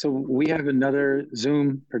 So we have another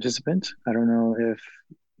Zoom participant. I don't know if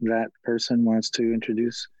that person wants to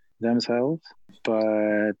introduce themselves,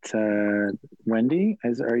 but Wendy,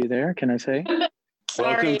 are you there? Can I say?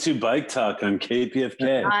 Welcome to Bike Talk on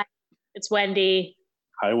KPFK. Hi, it's Wendy.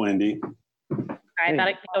 Hi, Wendy. I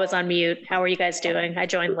thought I was on mute. How are you guys doing? I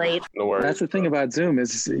joined late. No worries. That's the thing about Zoom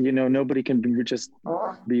is, nobody can just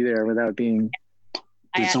be there without being.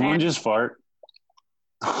 Did someone just fart?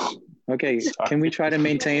 Okay, can we try to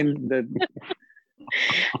maintain the?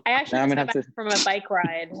 I actually just got back from a bike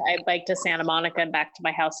ride. I biked to Santa Monica and back to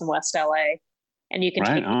my house in West LA. And you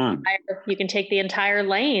can take the entire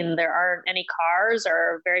lane. There aren't any cars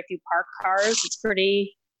or very few parked cars. It's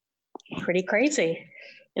pretty crazy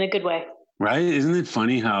in a good way. Right? Isn't it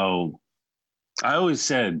funny how I always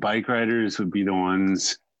said bike riders would be the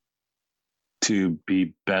ones to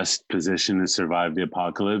be best positioned to survive the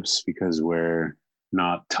apocalypse because we're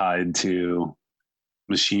not tied to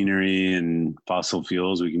machinery and fossil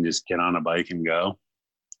fuels. We can just get on a bike and go.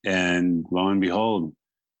 And lo and behold,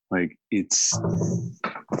 it's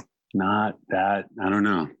not that, I don't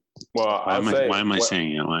know. Well, why am I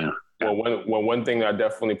saying it? Well, one thing I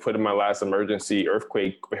definitely put in my last emergency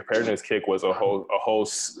earthquake preparedness kit was a whole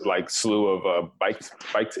slew of bike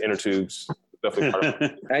inner tubes. Definitely part of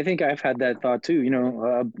it. I think I've had that thought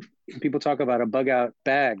too. People talk about a bug out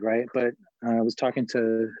bag, right? But I was talking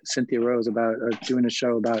to Cynthia Rose about doing a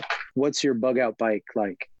show about what's your bug out bike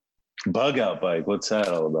like? Bug out bike? What's that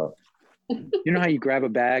all about? You know how you grab a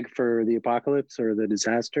bag for the apocalypse or the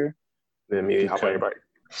disaster? Then immediately hop on your bike.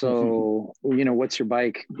 So, what's your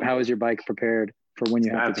bike? How is your bike prepared for when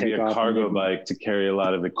you have to take off? Be a cargo bike to carry a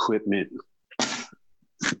lot of equipment.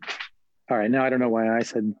 All right. Now I don't know why I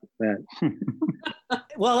said that.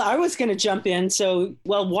 Well, I was going to jump in. So,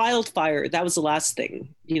 wildfire, that was the last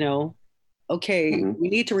thing, Okay, we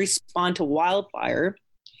need to respond to wildfire.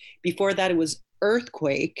 Before that, it was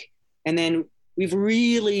earthquake. And then we've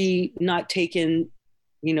really not taken,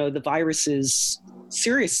 the viruses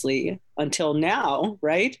seriously until now,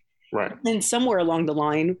 right? Right. And somewhere along the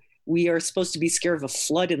line, we are supposed to be scared of a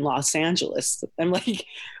flood in Los Angeles. I'm like,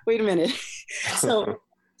 wait a minute.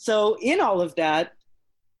 So in all of that,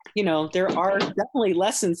 there are definitely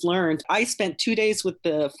lessons learned. I spent 2 days with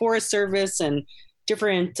the Forest Service and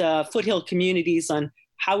different foothill communities on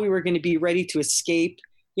how we were going to be ready to escape.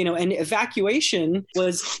 And evacuation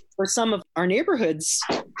was for some of our neighborhoods.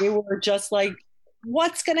 They were just like,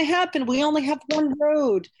 what's going to happen? We only have one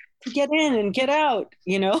road to get in and get out,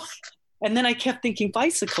 And then I kept thinking,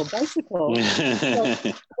 bicycle. So,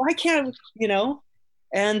 why can't,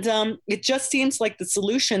 And it just seems like the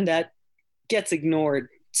solution that gets ignored.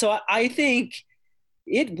 So I think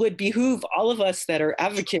it would behoove all of us that are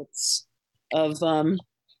advocates of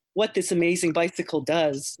what this amazing bicycle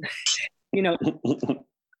does,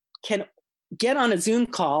 can get on a Zoom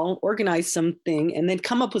call, organize something, and then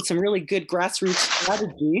come up with some really good grassroots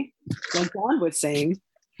strategy, like John was saying,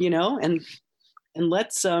 and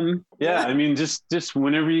let's yeah, I mean, just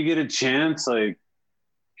whenever you get a chance, like,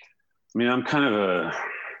 I mean,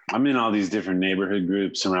 I'm in all these different neighborhood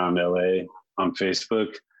groups around LA on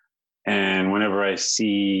Facebook. And whenever I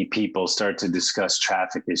see people start to discuss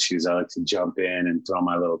traffic issues, I like to jump in and throw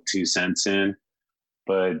my little 2 cents in.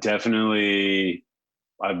 But definitely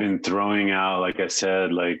I've been throwing out, like I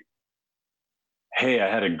said, like, hey,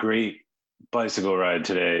 I had a great bicycle ride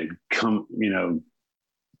today. Come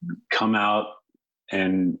out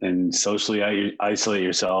and socially isolate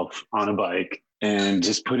yourself on a bike and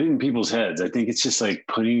just put it in people's heads. I think it's just like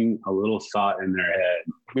putting a little thought in their head.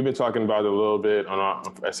 We've been talking about it a little bit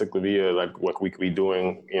at Ciclavia, like what we could be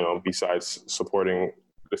doing, besides supporting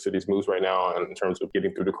the city's moves right now in terms of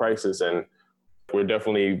getting through the crisis. And we're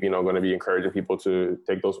definitely, going to be encouraging people to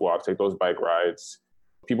take those walks, take those bike rides.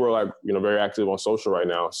 People are very active on social right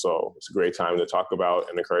now. So it's a great time to talk about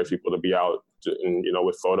and encourage people to be out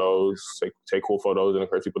with photos, take cool photos, and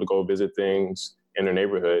encourage people to go visit things in their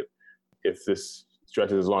neighborhood. If this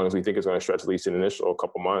stretches as long as we think it's going to stretch, at least in the initial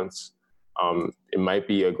couple months, it might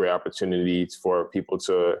be a great opportunity for people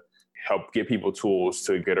to help get people tools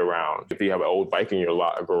to get around. If you have an old bike in your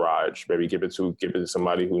garage, maybe give it to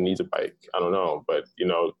somebody who needs a bike. I don't know, but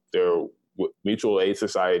there mutual aid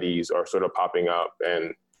societies are sort of popping up,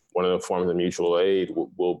 and one of the forms of mutual aid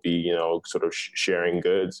will be sort of sharing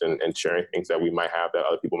goods and sharing things that we might have that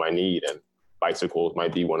other people might need, and bicycles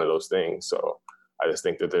might be one of those things. So I just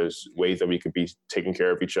think that there's ways that we could be taking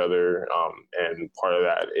care of each other. And part of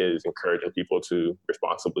that is encouraging people to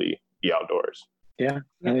responsibly be outdoors. Yeah.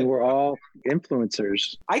 I mean, we're all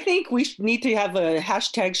influencers. I think we need to have a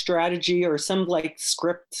hashtag strategy or some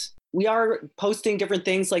script. We are posting different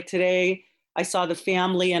things. Like today, I saw the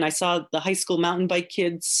family and I saw the high school mountain bike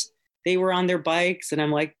kids. They were on their bikes. And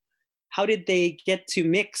I'm like, how did they get to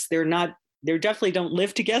mix? They definitely don't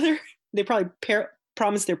live together. They probably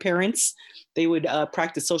promised their parents they would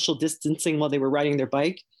practice social distancing while they were riding their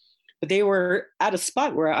bike. But they were at a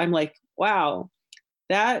spot where I'm like, wow,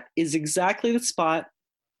 that is exactly the spot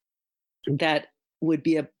that would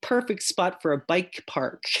be a perfect spot for a bike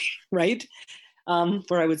park, right?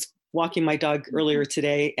 Where I was walking my dog earlier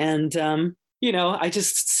today. And, I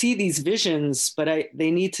just see these visions, but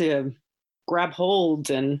they need to grab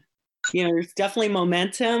hold. And, there's definitely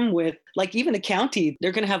momentum with, even the county,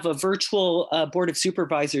 they're going to have a virtual Board of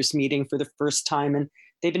Supervisors meeting for the first time. And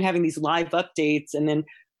they've been having these live updates. And then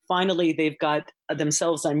finally, they've got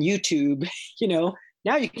themselves on YouTube.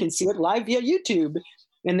 Now you can see it live via YouTube.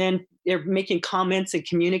 And then they're making comments and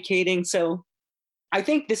communicating. So I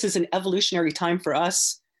think this is an evolutionary time for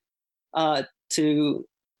us to,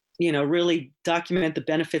 really document the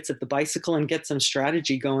benefits of the bicycle and get some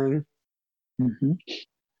strategy going. Mm-hmm.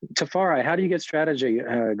 Tafari, how do you get strategy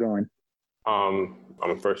going?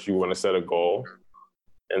 First, you want to set a goal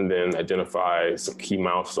and then identify some key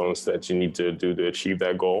milestones that you need to do to achieve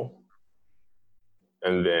that goal.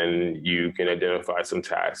 And then you can identify some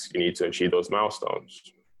tasks you need to achieve those milestones.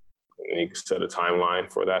 And you can set a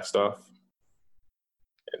timeline for that stuff.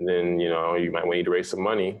 And then, you might need to raise some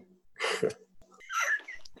money.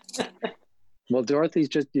 Well, Dorothy,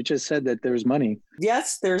 you just said that there's money.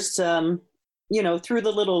 Yes, there's, through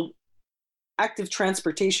the little active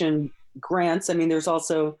transportation grants. I mean, there's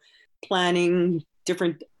also planning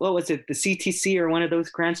different, what was it? The CTC or one of those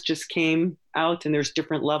grants just came out, and there's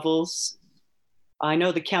different levels. I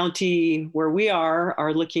know the county where we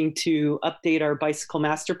are looking to update our bicycle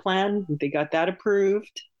master plan. They got that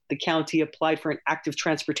approved. The county applied for an active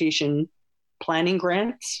transportation planning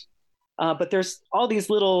grant. But there's all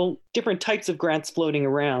these little different types of grants floating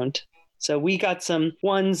around. So we got some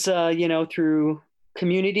ones, through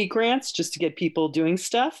community grants just to get people doing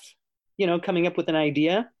stuff, coming up with an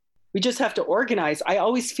idea. We just have to organize. I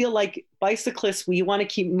always feel like bicyclists, we want to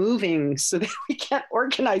keep moving so that we can't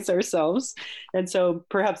organize ourselves. And so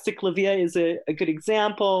perhaps Ciclavia is a good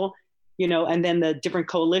example, and then the different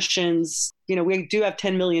coalitions. We do have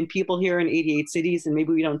 10 million people here in 88 cities, and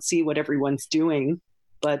maybe we don't see what everyone's doing,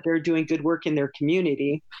 but they're doing good work in their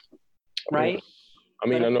community, right? I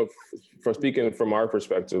know for speaking from our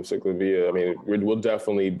perspective, Ciclavia, we'll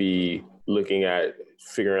definitely be looking at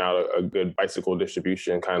figuring out a good bicycle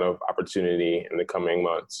distribution kind of opportunity in the coming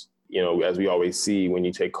months. As we always see, when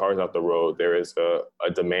you take cars out the road, there is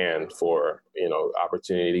a demand for,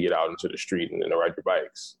 opportunity to get out into the street and to ride your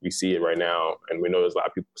bikes. We see it right now, and we know there's a lot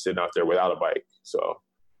of people sitting out there without a bike. So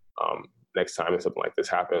next time something like this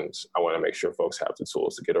happens, I want to make sure folks have the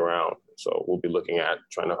tools to get around. So we'll be looking at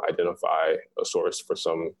trying to identify a source for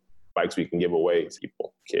some bikes we can give away to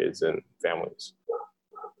people, kids and families.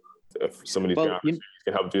 If some of these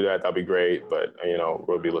can help do that, that'd be great. But,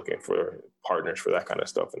 we'll be looking for partners for that kind of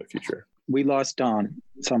stuff in the future. We lost Don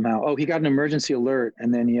somehow. Oh, he got an emergency alert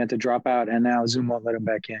and then he had to drop out and now Zoom won't let him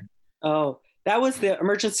back in. Oh, that was the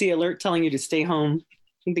emergency alert telling you to stay home.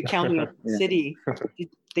 I think the county or city,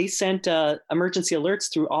 they sent emergency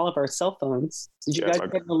alerts through all of our cell phones. Did you guys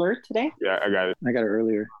get an alert today? Yeah, I got it. I got it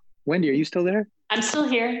earlier. Wendy, are you still there? I'm still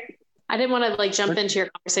here. I didn't want to jump into your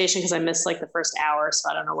conversation because I missed the first hour,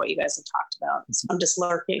 so I don't know what you guys have talked about. So I'm just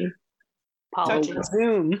lurking. Apologies.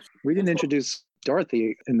 Zoom. We didn't introduce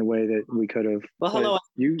Dorothy in the way that we could have. Well, hello,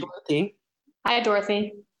 Dorothy. Hi,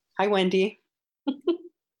 Dorothy. Hi, Wendy.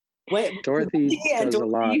 Dorothy does a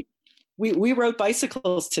lot. We rode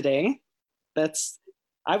bicycles today.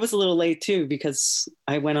 I was a little late too because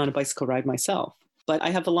I went on a bicycle ride myself, but I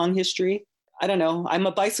have a long history. I don't know. I'm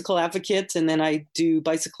a bicycle advocate, and then I do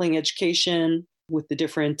bicycling education with the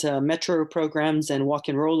different metro programs and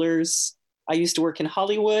walk-in rollers. I used to work in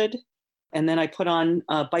Hollywood, and then I put on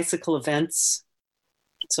bicycle events.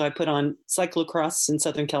 So I put on cyclocross in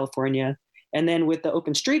Southern California, and then with the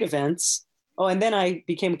open street events. Oh, and then I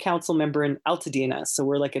became a council member in Altadena. So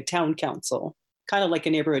we're like a town council, kind of like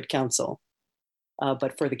a neighborhood council,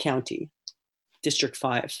 but for the county, District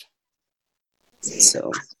 5.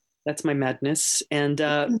 So that's my madness. And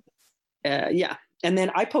yeah. And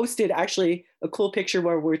then I posted actually a cool picture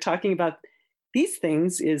where we're talking about these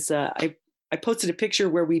things is I posted a picture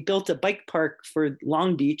where we built a bike park for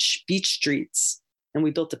Long Beach streets, and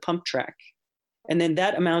we built a pump track. And then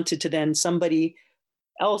that amounted to then somebody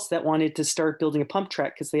else that wanted to start building a pump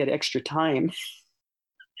track because they had extra time.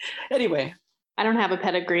 Anyway. I don't have a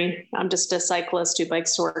pedigree. I'm just a cyclist who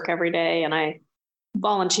bikes to work every day, and I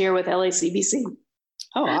volunteer with LACBC.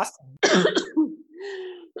 Oh, awesome.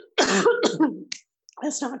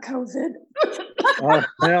 That's not COVID. Oh,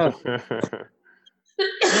 no.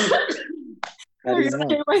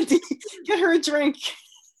 Get her a drink.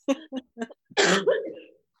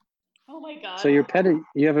 Oh my God. So your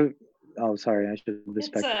you have a, oh, sorry. I should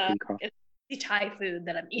respect the cough. It's the Thai food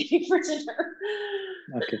that I'm eating for dinner.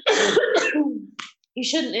 Okay. You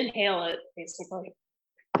shouldn't inhale it, basically.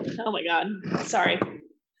 Oh my God. Sorry.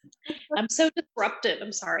 I'm so disruptive.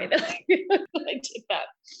 I'm sorry that I did that.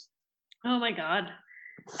 Oh my God.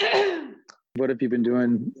 What have you been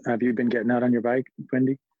doing? Have you been getting out on your bike,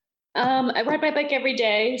 Wendy? I ride my bike every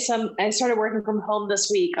day. I started working from home this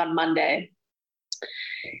week on Monday.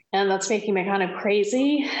 And that's making me kind of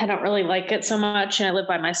crazy. I don't really like it so much. And I live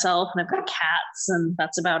by myself and I've got cats and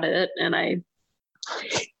that's about it. And I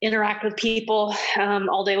interact with people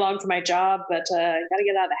all day long for my job, but I got to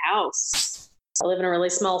get out of the house. I live in a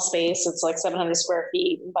really small space. It's like 700 square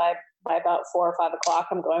feet. And by about 4 or 5 o'clock,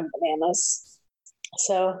 I'm going bananas.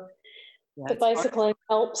 So the bicycling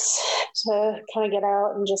helps to kind of get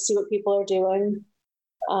out and just see what people are doing.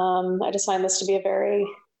 I just find this to be a very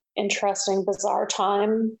interesting, bizarre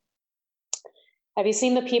time. Have you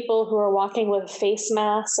seen the people who are walking with face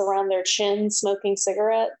masks around their chin, smoking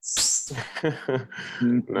cigarettes?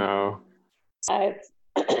 No.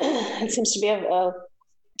 It seems to be a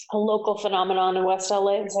local phenomenon in West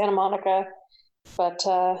LA and Santa Monica, but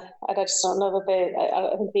I just don't know that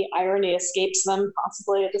I think the irony escapes them,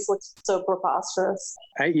 possibly. It just looks so preposterous.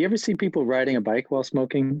 You ever see people riding a bike while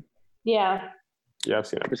smoking? Yeah. Yeah, I've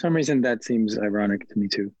seen it. For some reason, that seems ironic to me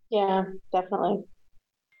too. Yeah, definitely.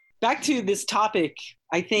 Back to this topic,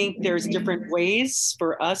 I think there's different ways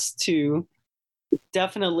for us to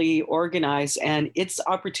definitely organize, and it's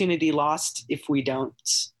opportunity lost if we don't.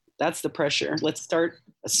 That's the pressure. Let's start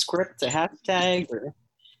a script, a hashtag, or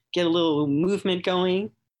get a little movement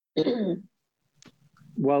going.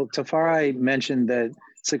 Well, Tafari mentioned that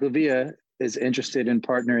Ciclavia is interested in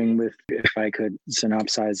partnering with, if I could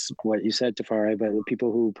synopsize what you said, Tafari, but with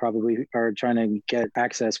people who probably are trying to get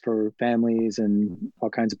access for families and all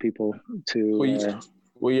kinds of people to.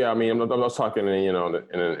 Well, yeah. I mean, I was talking,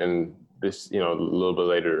 in this, a little bit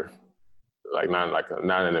later,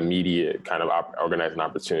 not an immediate kind of organizing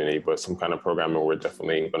opportunity, but some kind of programming we're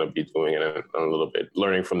definitely going to be doing it in a little bit,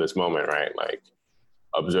 learning from this moment, right? Like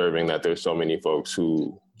observing that there's so many folks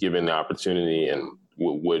who, given the opportunity, and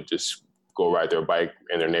would just go ride their bike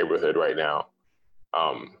in their neighborhood right now.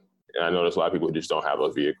 And I know there's a lot of people who just don't have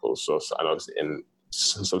those vehicles. So I know in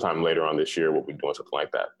sometime later on this year, we'll be doing something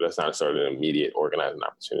like that. But that's not necessarily an immediate organizing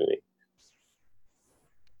opportunity,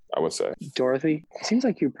 I would say. Dorothy, it seems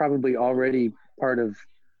like you're probably already part of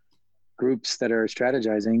groups that are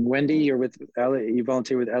strategizing. Wendy, you're with you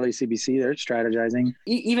volunteer with LACBC, they're strategizing.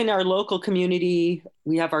 Even our local community,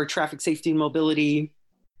 we have our traffic safety and mobility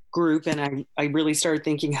group, and I really started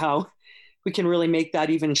thinking how we can really make that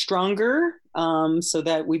even stronger, so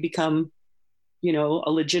that we become,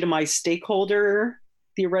 a legitimized stakeholder,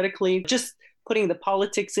 theoretically. Just putting the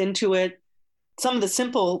politics into it. Some of the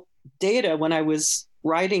simple data when I was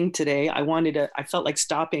writing today, I felt like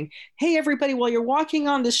stopping. Hey, everybody, while you're walking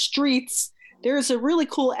on the streets, there's a really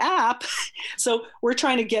cool app. So we're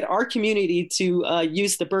trying to get our community to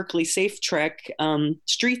use the Berkeley Safe Trek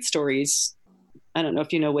street stories. I don't know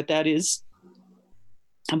if you know what that is.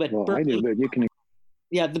 But well, Berkeley, I do, but you can.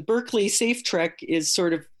 Yeah, the Berkeley Safe Trek is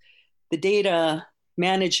sort of the data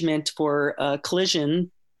management for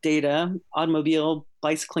collision data, automobile,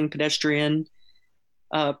 bicycling, pedestrian,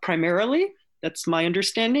 primarily. That's my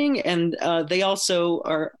understanding. And they also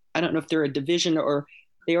are, I don't know if they're a division, or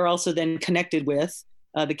they are also then connected with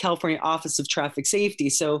the California Office of Traffic Safety.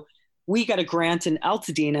 So we got a grant in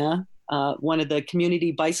Altadena, one of the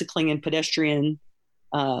community bicycling and pedestrian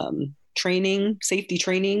safety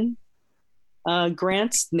training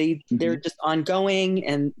grants. They're just ongoing,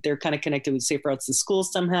 and they're kind of connected with Safe Routes to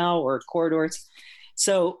Schools somehow, or corridors.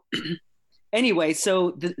 So anyway,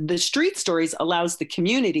 so the street stories allows the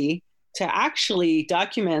community to actually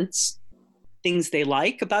document things they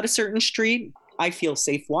like about a certain street. I feel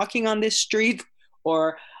safe walking on this street,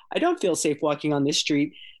 or I don't feel safe walking on this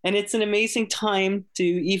street. And it's an amazing time to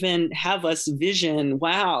even have us vision,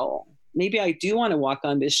 wow, maybe I do want to walk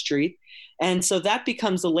on this street. And so that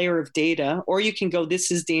becomes a layer of data, or you can go, this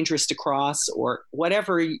is dangerous to cross, or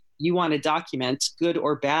whatever you want to document, good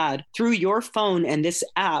or bad, through your phone and this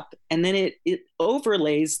app. And then it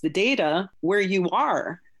overlays the data where you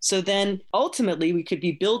are. So then ultimately we could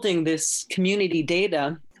be building this community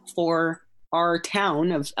data for our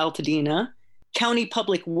town of Altadena. County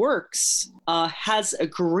Public Works has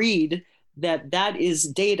agreed that is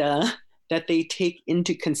data that they take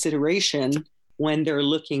into consideration when they're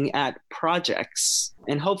looking at projects.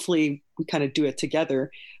 And hopefully we kind of do it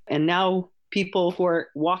together. And now people who are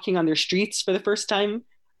walking on their streets for the first time,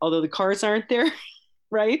 although the cars aren't there,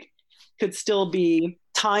 right, could still be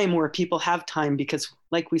time where people have time, because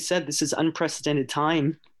like we said, this is unprecedented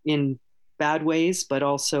time in bad ways, but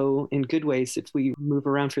also in good ways if we move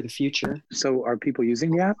around for the future. So are people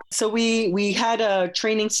using the app? So we had a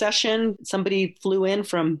training session. Somebody flew in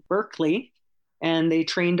from Berkeley and they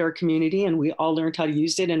trained our community, and we all learned how to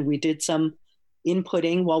use it. And we did some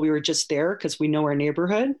inputting while we were just there because we know our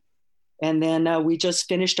neighborhood. And then we just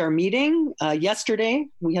finished our meeting yesterday.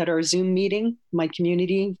 We had our Zoom meeting, my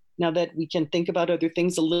community, now that we can think about other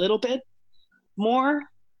things a little bit more.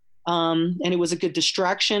 And it was a good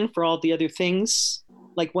distraction for all the other things.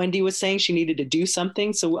 Like Wendy was saying, she needed to do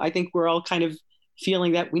something. So I think we're all kind of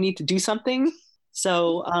feeling that we need to do something.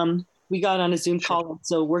 So we got on a Zoom call.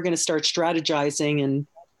 So we're going to start strategizing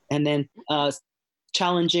and then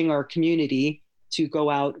challenging our community to go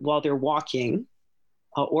out while they're walking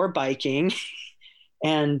or biking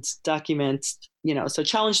and document, so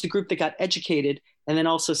challenge the group that got educated, and then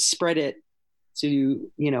also spread it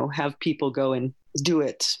to, have people go and do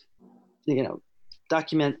it,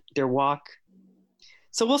 document their walk.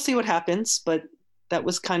 So we'll see what happens, but that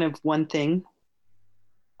was kind of one thing.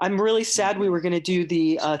 I'm really sad we were going to do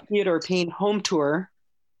the Theodore Payne home tour.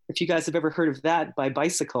 If you guys have ever heard of that, by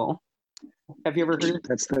bicycle. Have you ever heard of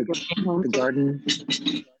That's the garden.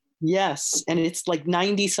 Yes. And it's like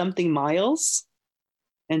 90 something miles.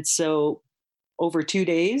 And so over 2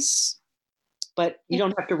 days, but you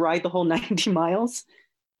don't have to ride the whole 90 miles.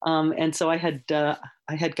 And so I had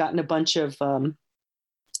gotten a bunch of,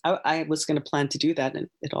 I was going to plan to do that, and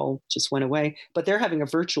it all just went away, but they're having a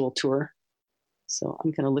virtual tour. So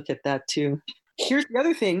I'm going to look at that too. Here's the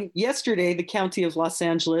other thing. Yesterday, the County of Los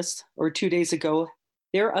Angeles, or 2 days ago,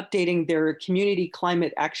 they're updating their community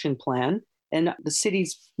climate action plan. And the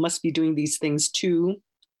cities must be doing these things too,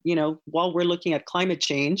 while we're looking at climate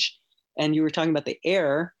change. And you were talking about the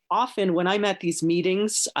air. Often when I'm at these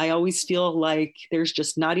meetings, I always feel like there's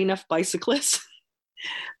just not enough bicyclists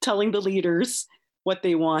telling the leaders what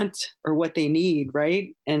they want or what they need,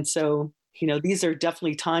 right? And so, these are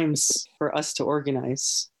definitely times for us to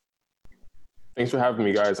organize. Thanks for having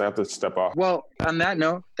me, guys. I have to step off. Well, on that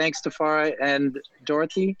note, thanks to Farah and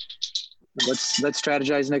Dorothy. Let's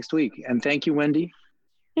strategize next week. And thank you, Wendy.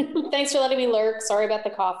 Thanks for letting me lurk. Sorry about the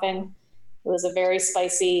coughing. It was a very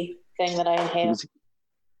spicy thing that I inhaled.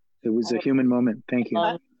 It was a human moment. Thank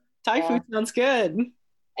you. Thai food sounds good.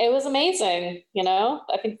 It was amazing.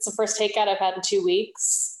 I think it's the first takeout I've had in 2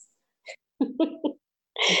 weeks.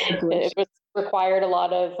 It required a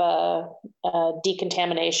lot of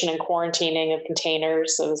decontamination and quarantining of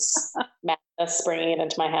containers. It was madness bringing it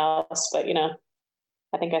into my house, but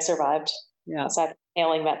I think I survived. Yeah. Aside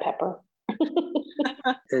Nailing that pepper.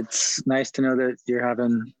 It's nice to know that you're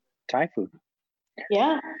having Thai food.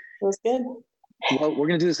 Yeah, it was good. Well, we're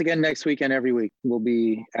going to do this again next week and every week. We'll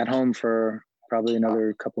be at home for probably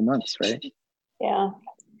another couple months, right? Yeah.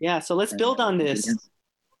 Yeah. So let's build on this.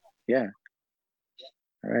 Yeah.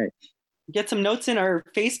 All right. Get some notes in our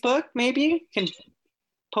Facebook, maybe. Can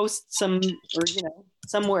post some, or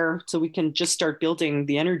somewhere, so we can just start building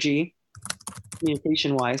the energy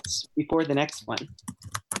communication wise before the next one.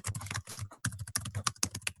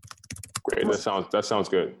 Great. That sounds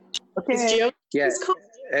good. Okay. Yeah.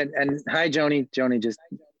 And hi, Joni. Joni just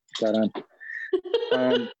got on.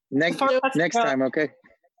 Next time, okay?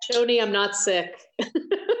 Joni, I'm not sick. Hey,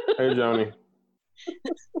 Joni.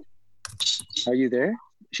 Are you there?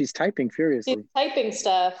 She's typing furiously. She's typing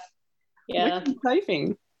stuff. Yeah. What are you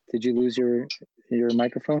typing? Did you lose your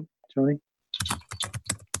microphone, Joni?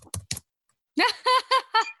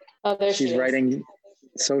 Oh, there she's writing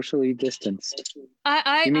socially distanced. You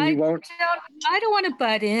mean you won't? I don't want to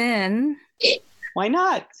butt in. Why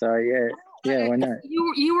not? Sorry, yeah, why not?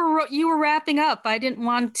 You were wrapping up. I didn't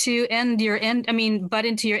want to butt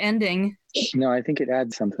into your ending. No, I think it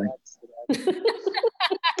adds something.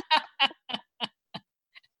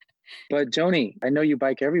 But Joni, I know you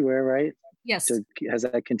bike everywhere, right? Yes. So has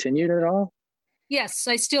that continued at all? Yes,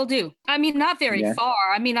 I still do. I mean, not very far.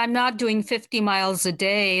 I mean, I'm not doing 50 miles a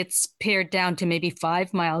day. It's pared down to maybe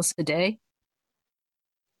 5 miles a day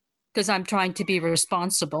because I'm trying to be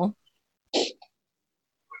responsible.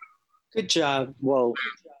 Good job. Well,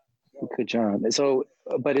 good job. So,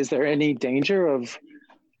 but is there any danger of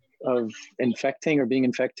infecting or being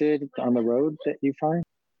infected on the road that you find?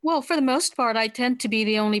 Well, for the most part, I tend to be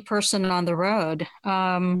the only person on the road.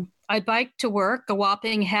 I bike to work a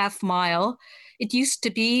whopping half mile. It used to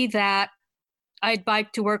be that I'd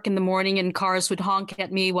bike to work in the morning and cars would honk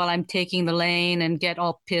at me while I'm taking the lane and get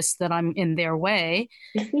all pissed that I'm in their way.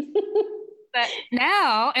 But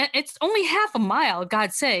now it's only half a mile,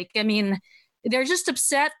 God's sake. I mean, they're just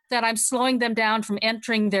upset that I'm slowing them down from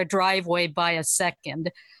entering their driveway by a second.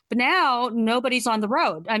 But now nobody's on the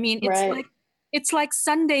road. I mean, it's like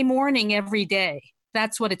Sunday morning every day.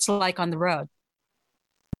 That's what it's like on the road.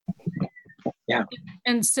 Yeah.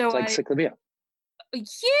 And so it's like Ciclavia. Yeah,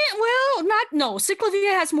 well,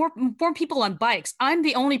 Ciclavia has more people on bikes. I'm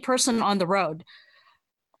the only person on the road.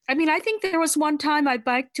 I mean, I think there was one time I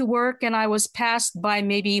biked to work and I was passed by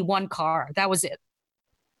maybe one car. That was it.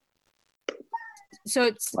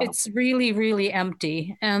 So it's really, really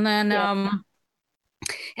empty. And then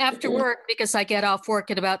after work, because I get off work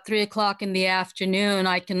at about 3:00 in the afternoon,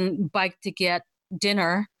 I can bike to get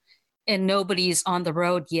dinner and nobody's on the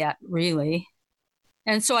road yet, really.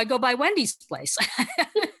 And so I go by Wendy's place.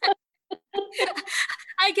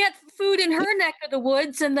 I get food in her neck of the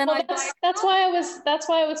woods, and then that's why I was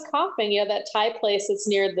coughing. Yeah, that Thai place that's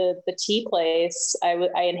near the tea place.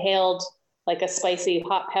 I inhaled like a spicy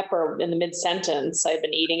hot pepper in the mid sentence. I've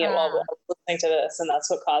been eating it while I was listening to this, and that's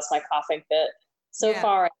what caused my coughing fit. So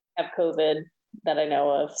far, I have COVID that I know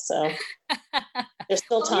of. So there's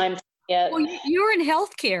still time yet. Well, you're in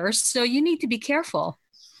healthcare, so you need to be careful.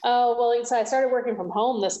 Oh, well, so I started working from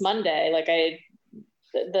home this Monday. Like I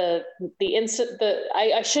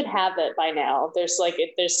should have it by now. There's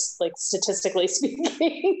statistically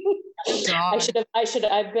speaking, I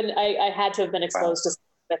had to have been exposed to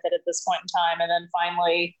with it at this point in time. And then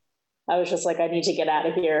finally I was just like, I need to get out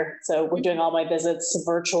of here. So we're doing all my visits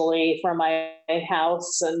virtually from my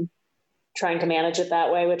house and trying to manage it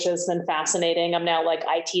that way, which has been fascinating. I'm now like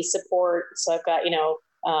IT support. So I've got, a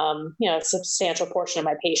substantial portion of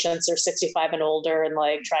my patients are 65 and older, and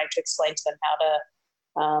like trying to explain to them how to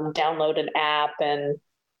download an app and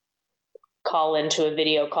call into a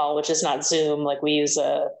video call, which is not Zoom. Like we use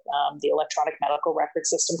the electronic medical record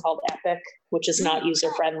system called Epic, which is not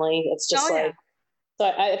user friendly. It's just so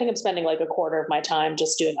I think I'm spending like a quarter of my time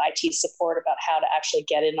just doing IT support about how to actually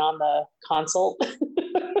get in on the consult,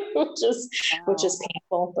 which is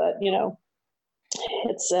painful, but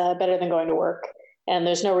it's better than going to work. And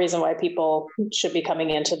there's no reason why people should be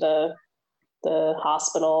coming into the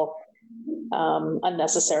hospital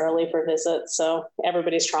unnecessarily for visits. So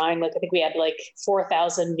everybody's trying. Like I think we had like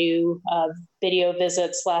 4,000 new video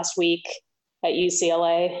visits last week at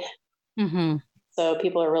UCLA. Mm-hmm. So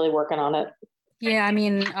people are really working on it. Yeah, I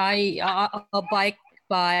mean, I'll bike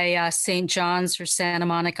by St. John's or Santa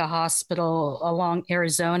Monica Hospital along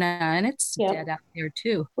Arizona, and it's dead out there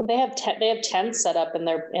too. Well, they have tents set up in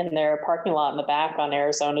their parking lot in the back on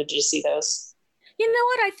Arizona. Did you see those? You know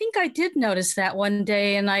what? I think I did notice that one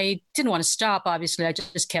day, and I didn't want to stop. Obviously, I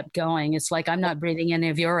just kept going. It's like, I'm not breathing any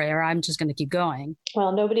of your air. I'm just going to keep going.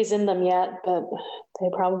 Well, nobody's in them yet, but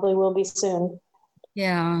they probably will be soon.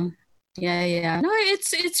 Yeah. No,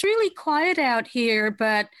 it's really quiet out here,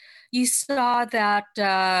 but you saw that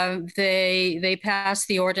they passed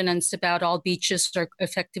the ordinance about all beaches are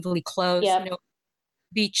effectively closed. Yep. No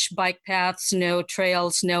beach bike paths, no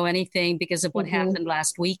trails, no anything because of what happened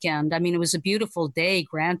last weekend. I mean, it was a beautiful day,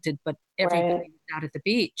 granted, but everybody was out at the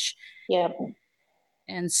beach. Yep.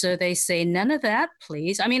 And so they say, none of that,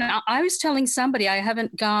 please. I mean, I was telling somebody I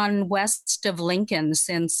haven't gone west of Lincoln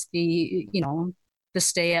since the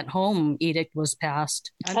stay-at-home edict was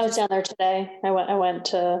passed. I was down there today. I went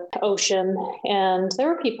to Ocean, and there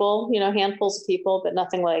were people, handfuls of people, but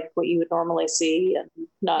nothing like what you would normally see, and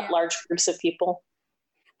not large groups of people.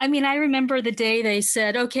 I mean, I remember the day they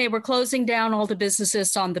said, okay, we're closing down all the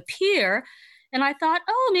businesses on the pier. And I thought,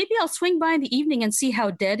 oh, maybe I'll swing by in the evening and see how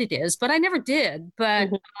dead it is. But I never did. But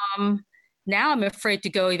now I'm afraid to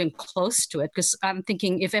go even close to it because I'm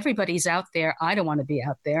thinking if everybody's out there, I don't want to be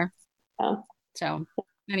out there. Oh. So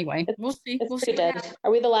anyway, we'll see. We'll see. Dead. Are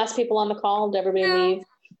we the last people on the call? Did everybody leave?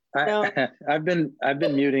 No. I've been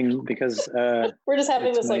muting because we're just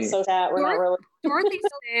having this so chat. We're not really. Dorothy's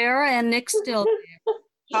there and Nick's still there.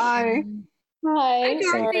 Hi. Hi,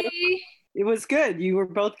 Dorothy. It was good. You were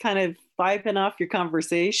both kind of vibing off your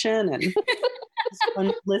conversation and just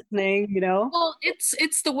fun listening, Well,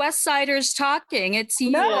 it's the West Siders talking. It's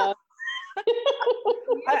It's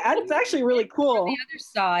actually really cool. The other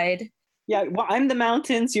side. Yeah, well, I'm the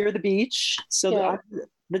mountains. You're the beach. So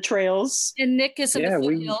the trails. And Nick is in the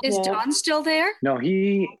foothills. Is John still there? No,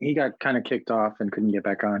 he got kind of kicked off and couldn't get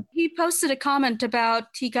back on. He posted a comment about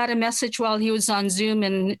he got a message while he was on Zoom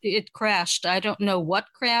and it crashed. I don't know what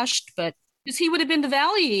crashed, but because he would have been the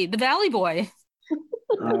Valley boy.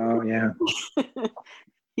 Oh, yeah.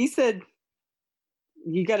 He said,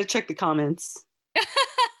 you got to check the comments.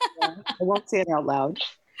 I won't say it out loud.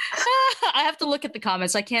 I have to look at the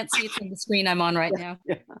comments. I can't see it from the screen I'm on right now.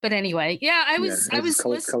 Yeah. But anyway, I was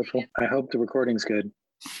colorful. I hope the recording's good.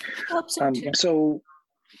 I hope so too.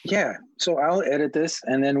 So I'll edit this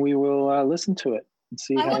and then we will listen to it and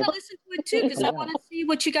see. I want to listen to it too because I want to see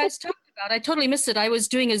what you guys talked about. I totally missed it. I was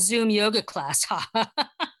doing a Zoom yoga class.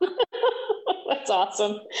 That's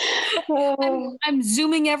awesome. I'm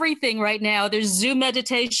Zooming everything right now. There's Zoom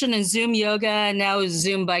meditation and Zoom yoga and now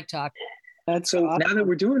Zoom bike talk. So now that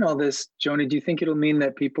we're doing all this, Joni, do you think it'll mean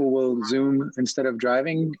that people will Zoom instead of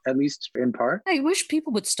driving, at least in part? I wish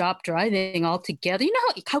people would stop driving altogether. You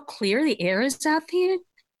know how clear the air is out there?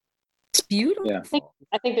 It's beautiful. Yeah.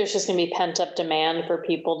 I think there's just going to be pent up demand for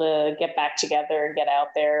people to get back together and get out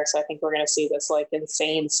there. So I think we're going to see this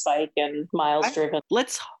insane spike in miles driven.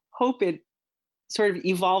 Let's hope it sort of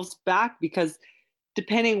evolves back because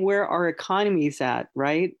depending where our economy is at,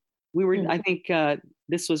 right? We were, I think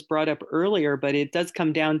this was brought up earlier, but it does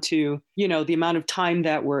come down to, the amount of time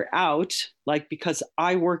that we're out, like because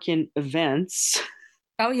I work in events.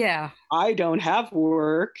 Oh, yeah. I don't have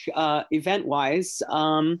work event wise.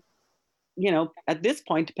 At this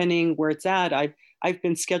point, depending where it's at, I've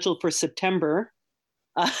been scheduled for September,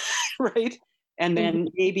 right? And then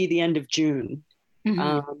maybe the end of June.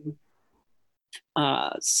 Mm-hmm.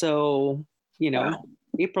 Wow.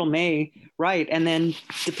 April, May, right. And then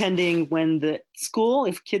depending when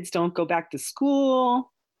if kids don't go back to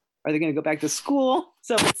school, are they going to go back to school?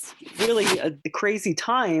 So it's really a crazy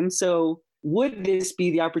time. So would this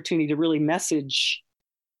be the opportunity to really message,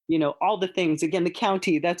 all the things? Again, the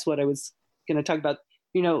county, that's what I was going to talk about.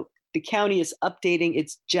 The county is updating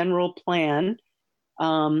its general plan,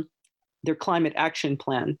 their climate action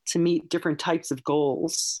plan to meet different types of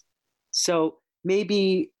goals. So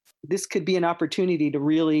maybe this could be an opportunity to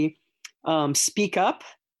really speak up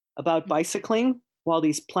about bicycling while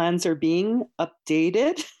these plans are being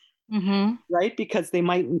updated, right? Because they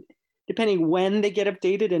might, depending when they get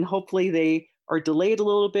updated, and hopefully they are delayed a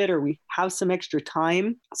little bit or we have some extra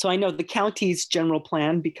time. So I know the county's general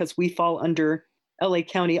plan, because we fall under LA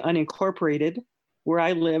County Unincorporated, where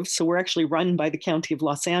I live. So we're actually run by the County of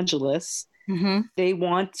Los Angeles. They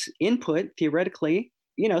want input, theoretically,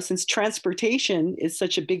 since transportation is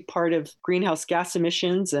such a big part of greenhouse gas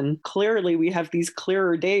emissions, and clearly we have these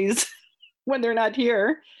clearer days when they're not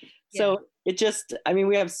here. Yeah. So it just,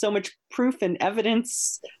 we have so much proof and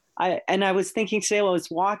evidence. I was thinking today while I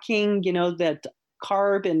was walking, that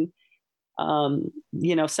CARB and,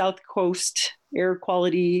 South Coast Air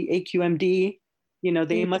Quality, AQMD,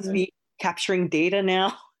 they must be capturing data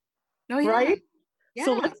now, right? Yeah.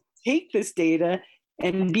 So let's take this data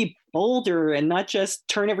and be bolder and not just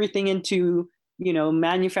turn everything into,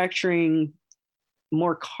 manufacturing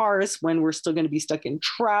more cars when we're still going to be stuck in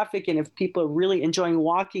traffic, and if people are really enjoying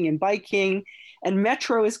walking and biking, and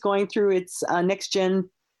Metro is going through its next gen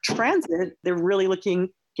transit, they're really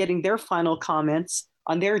getting their final comments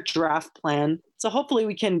on their draft plan. So hopefully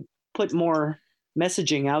we can put more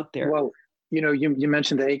messaging out there. Well, you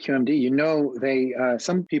mentioned the AQMD. They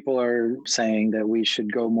some people are saying that we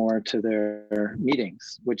should go more to their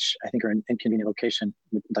meetings, which I think are an inconvenient location,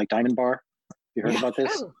 like Diamond Bar. You heard about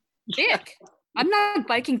this? Oh, Dick, I'm not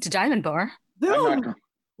biking to Diamond Bar. Zoom.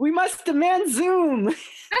 We must demand Zoom.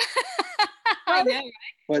 I know, right?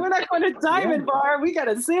 We're not going to Diamond Bar. We got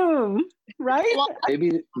to Zoom, right? Well,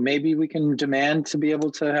 maybe we can demand to be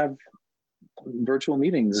able to have virtual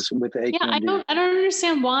meetings with the AQMD. Yeah, I don't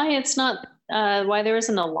understand why it's not why there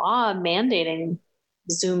isn't a law mandating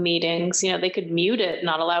Zoom meetings. They could mute it,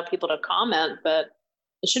 not allow people to comment, but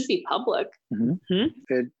it should be public. Mm-hmm.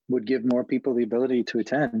 It would give more people the ability to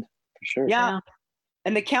attend, for sure. Yeah.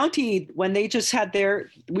 And the county, when they just had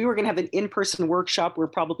we were going to have an in-person workshop where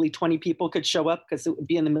probably 20 people could show up because it would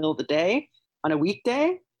be in the middle of the day on a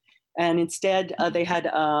weekday. And instead, they had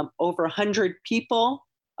over 100 people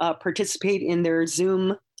participate in their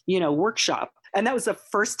Zoom, workshop. And that was the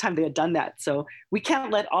first time they had done that. So we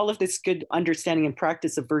can't let all of this good understanding and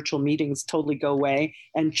practice of virtual meetings totally go away,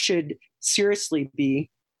 and should seriously be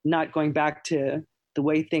not going back to the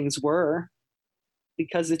way things were,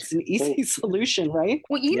 because it's an easy solution, right?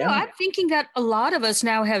 Well, I'm thinking that a lot of us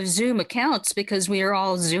now have Zoom accounts because we are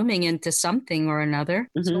all Zooming into something or another.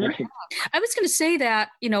 Mm-hmm. Right. I was going to say that,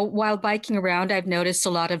 while biking around, I've noticed a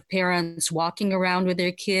lot of parents walking around with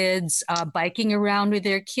their kids, biking around with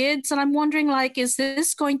their kids. And I'm wondering, is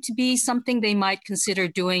this going to be something they might consider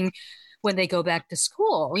doing when they go back to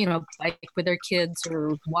school, bike with their kids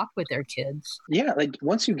or walk with their kids? Yeah,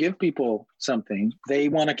 once you give people something, they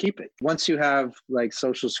want to keep it. Once you have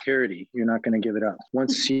Social Security, you're not going to give it up.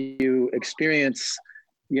 Once you experience,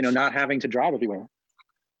 not having to drive everywhere,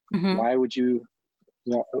 mm-hmm. why would you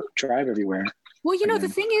drive everywhere? Well, the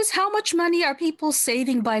thing is, how much money are people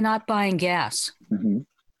saving by not buying gas? Mm-hmm.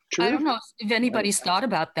 True. I don't know if anybody's thought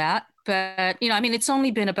about that, but, it's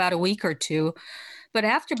only been about a week or two. But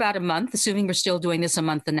after about a month, assuming we're still doing this a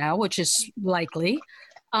month now, which is likely,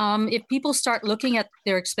 if people start looking at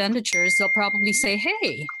their expenditures, they'll probably say,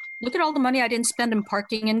 hey, look at all the money I didn't spend in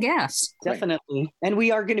parking and gas. Definitely. And we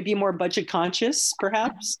are going to be more budget conscious,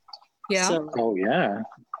 perhaps. Yeah. Oh, yeah,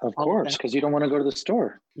 of course, because you don't want to go to the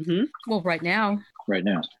store. Mm-hmm. Well, right now. Right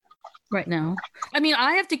now.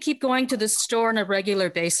 I have to keep going to the store on a regular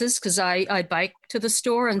basis because I bike to the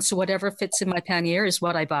store. And so whatever fits in my pannier is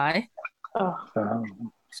what I buy. Oh.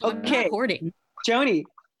 So Okay. Joni.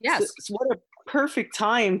 Yes. So what a perfect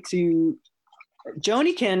time to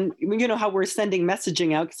Joni can, how we're sending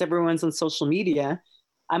messaging out because everyone's on social media.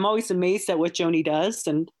 I'm always amazed at what Joni does.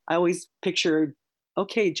 And I always picture,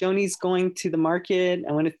 okay, Joni's going to the market.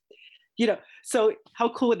 I want to, so how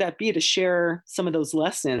cool would that be to share some of those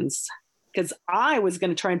lessons? Because I was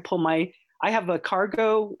going to try and pull I have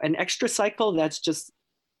an extra cycle that's just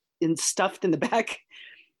stuffed in the back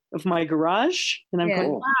of my garage, and I'm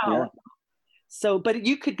going, wow. Yeah. So, but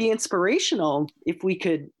you could be inspirational if we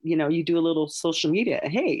could, you do a little social media.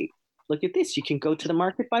 Hey, look at this. You can go to the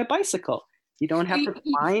market by bicycle. You don't have to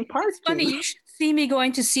find parts. It's funny. You should see me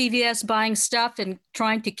going to CVS buying stuff and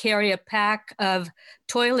trying to carry a pack of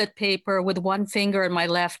toilet paper with one finger in my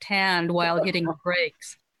left hand while hitting the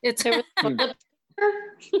brakes. It's because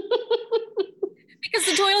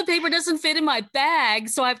the toilet paper doesn't fit in my bag,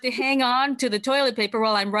 so I have to hang on to the toilet paper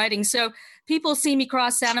while I'm writing. So people see me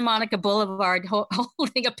cross Santa Monica Boulevard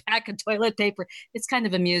holding a pack of toilet paper. It's kind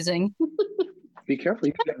of amusing. Be careful,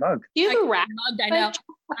 you can get mugged. You have a rack?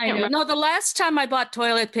 I know. No, the last time I bought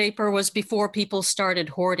toilet paper was before people started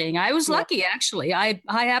hoarding. I was lucky, actually. I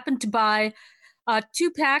happened to buy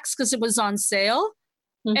 2 packs because it was on sale,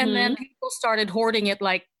 and then people started hoarding it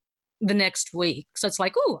the next week. So it's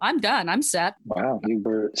ooh, I'm done. I'm set. Wow, you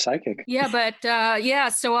were psychic. Yeah, but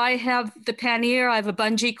so I have the pannier, I have a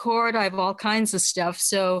bungee cord, I have all kinds of stuff.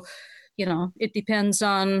 So, it depends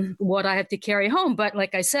on what I have to carry home. But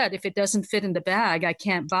like I said, if it doesn't fit in the bag, I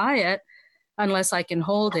can't buy it unless I can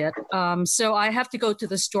hold it. So I have to go to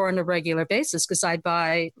the store on a regular basis because I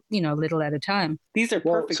buy, little at a time. These are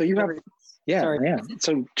perfect. So you have... Yeah.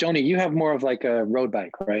 So, Joni, you have more of a road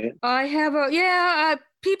bike, right? I have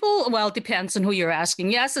people, well, it depends on who you're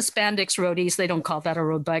asking. Yes, the spandex roadies, they don't call that a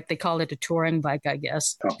road bike. They call it a touring bike, I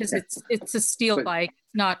guess. Because it's a steel bike,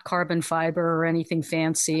 not carbon fiber or anything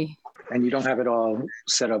fancy. And you don't have it all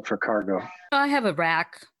set up for cargo? I have a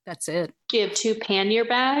rack. That's it. Do you have 2 pannier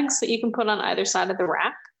bags that you can put on either side of the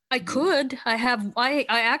rack? I could. I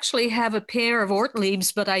actually have a pair of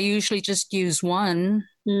Ortliebs, but I usually just use one.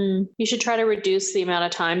 You should try to reduce the amount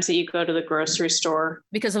of times that you go to the grocery store.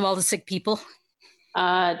 Because of all the sick people?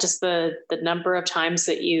 Just the number of times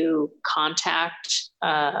that you contact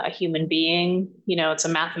a human being. You know, it's a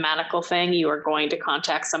mathematical thing. You are going to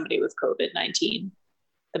contact somebody with COVID-19.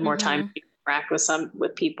 The more time you interact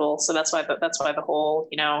with people. So that's why the whole,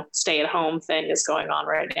 you know, stay at home thing is going on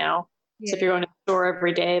right now. Yeah. So if you're going to the store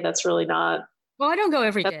every day, that's really not. Well, I don't go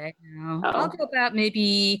every day. No. I'll go about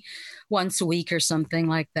maybe once a week or something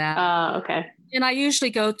like that. Okay. And I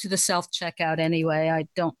usually go to the self-checkout anyway. I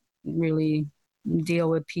don't really deal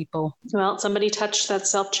with people. Well, somebody touched that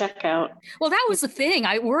self-checkout. Well, that was the thing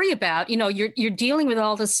I worry about. You know, you're dealing with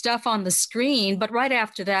all this stuff on the screen, but right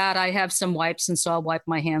after that, I have some wipes, and so I'll wipe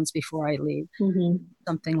my hands before I leave.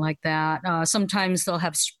 Something like that. Sometimes they'll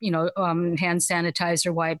have, you know, hand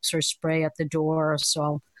sanitizer wipes or spray at the door, so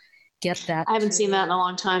I'll get that. I haven't seen that in a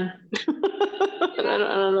long time. I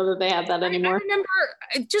don't know that they have that anymore. I remember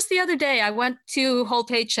just the other day, I went to Whole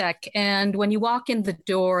Paycheck, and when you walk in the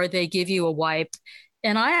door, they give you a wipe.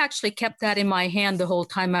 And I actually kept that in my hand the whole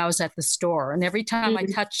time I was at the store. And every time I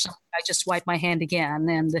touched something, I just wiped my hand again.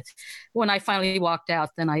 And when I finally walked out,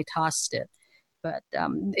 then I tossed it. But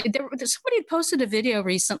somebody had posted a video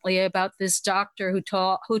recently about this doctor who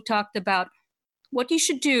talked about what you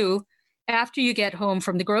should do after you get home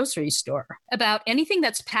from the grocery store. About anything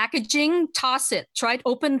that's packaging, toss it. Try to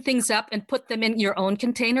open things up and put them in your own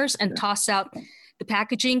containers and toss out the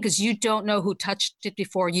packaging, because you don't know who touched it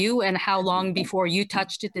before you and how long before you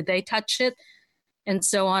touched it did they touch it, and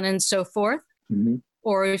so on and so forth.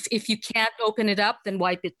 Or if you can't open it up, then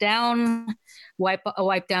wipe it down, wipe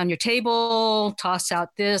down your table, toss out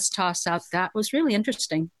this, toss out that. It was really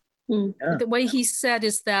interesting. Yeah. The way he said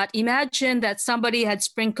is that imagine that somebody had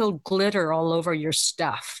sprinkled glitter all over your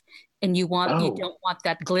stuff, and you don't want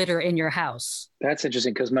that glitter in your house. That's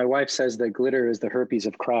interesting, because my wife says that glitter is the herpes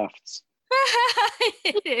of crafts.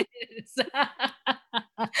 It is.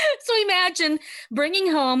 So imagine bringing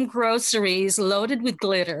home groceries loaded with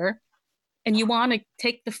glitter, and you want to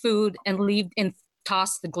take the food and leave and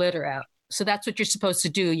toss the glitter out. So that's what you're supposed to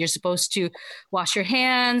do. You're supposed to wash your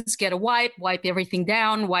hands, get a wipe everything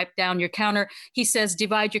down, wipe down your counter. He says,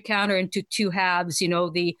 divide your counter into two halves. You know,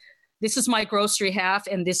 this is my grocery half,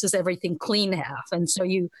 and this is everything clean half. And so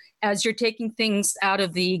as you're taking things out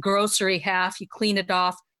of the grocery half, you clean it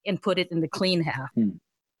off and put it in the clean half.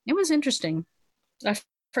 It was interesting. I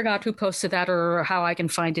forgot who posted that or how I can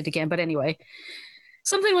find it again. But anyway,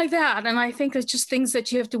 something like that. And I think it's just things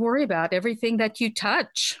that you have to worry about, everything that you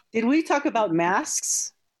touch. Did we talk about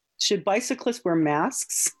masks? Should bicyclists wear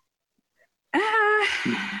masks?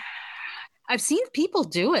 I've seen people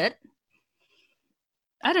do it.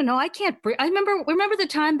 I don't know. I can't breathe. Remember the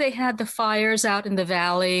time they had the fires out in the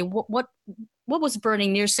valley? What was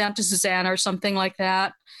burning near Santa Susana or something like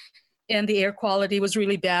that? And the air quality was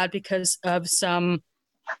really bad because of some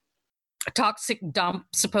toxic dump,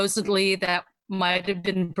 supposedly, that might have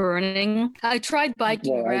been burning. I tried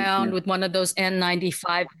biking around with one of those N95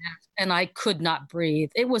 masks, and I could not breathe.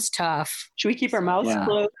 It was tough. Should we keep our mouths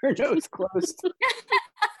closed or nose closed?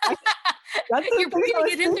 That's You're breathing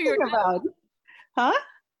it in through your nose. Huh?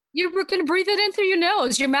 You're going to breathe it in through your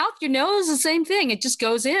nose. Your mouth, your nose, the same thing. It just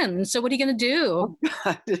goes in. So what are you going to do?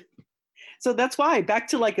 Oh, so that's why, back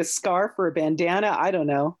to like a scarf or a bandana. I don't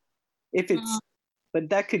know if it's, but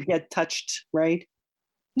that could get touched, right?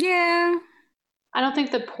 Yeah. I don't think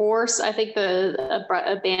the pores, I think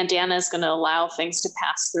a bandana is going to allow things to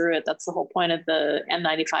pass through it. That's the whole point of the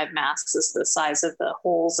N95 masks, is the size of the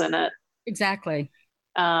holes in it. Exactly.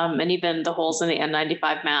 And even the holes in the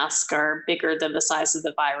N95 mask are bigger than the size of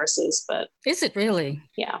the viruses. But is it really?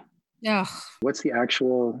 Yeah. Yeah. What's the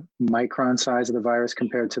actual micron size of the virus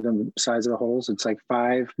compared to the size of the holes? It's like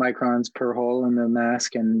 5 microns per hole in the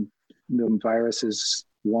mask, and the virus is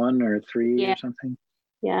 1 or 3 or something.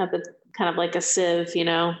 Yeah, but kind of like a sieve, you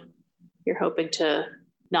know, you're hoping to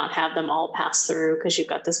not have them all pass through because you've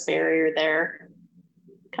got this barrier there.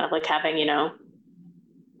 Kind of like having, you know,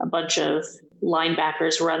 a bunch of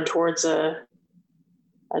linebackers run towards a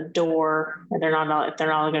door, and they're not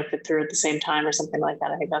all going to fit through at the same time or something like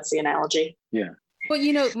that. I think that's the analogy. Yeah. Well,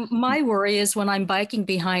 you know, my worry is when I'm biking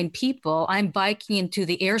behind people, I'm biking into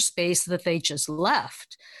the airspace that they just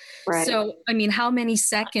left. Right. So, I mean, how many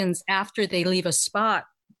seconds after they leave a spot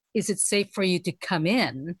is it safe for you to come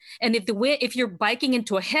in? And if you're biking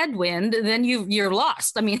into a headwind, then you're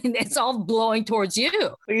lost. I mean, it's all blowing towards you.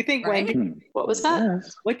 What do you think, right? Wendy? What was that? Yeah.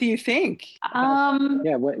 What do you think?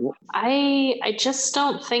 What? I just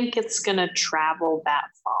don't think it's going to travel that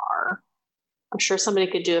far. I'm sure somebody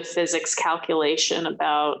could do a physics calculation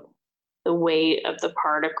about the weight of the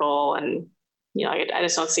particle, and I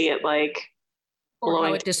just don't see it like or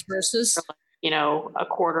how it disperses. A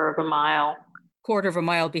quarter of a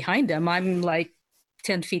mile behind them. I'm like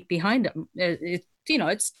 10 feet behind them.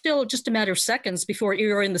 It's still just a matter of seconds before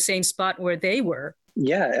you're in the same spot where they were.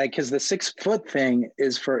 Yeah, because the 6 foot thing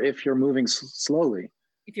is for if you're moving slowly.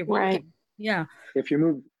 If you're walking, right. Yeah. If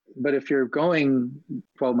you're going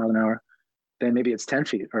 12 miles an hour, then maybe it's 10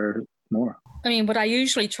 feet or more. I mean, what I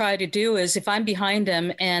usually try to do is if I'm behind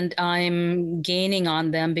them and I'm gaining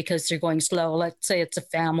on them because they're going slow, let's say it's a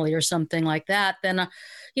family or something like that, then,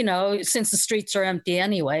 since the streets are empty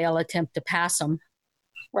anyway, I'll attempt to pass them.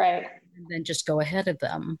 Right. And then just go ahead of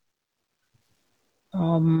them.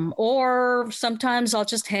 Or sometimes I'll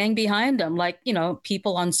just hang behind them, like,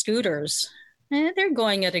 people on scooters. They're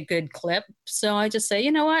going at a good clip. So I just say,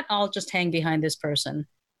 you know what, I'll just hang behind this person.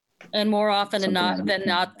 And more often than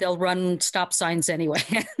not, they'll run stop signs anyway.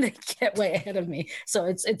 They get way ahead of me. So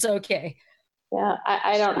it's okay. Yeah,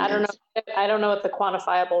 I don't know what the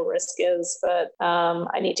quantifiable risk is, but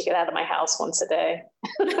I need to get out of my house once a day.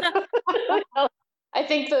 I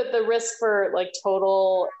think that the risk for like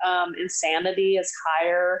total insanity is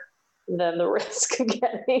higher than the risk of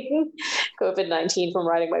getting COVID-19 from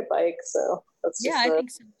riding my bike. So that's just I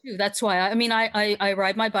think so too. That's why I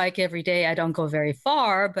ride my bike every day. I don't go very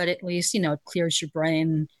far, but at least, it clears your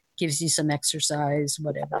brain, gives you some exercise,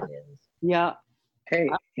 whatever it is. Yeah. Hey,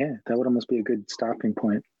 yeah, that would almost be a good stopping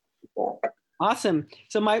point. Awesome.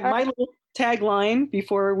 So my little tagline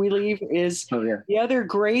before we leave is the other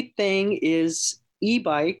great thing is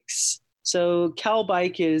e-bikes. So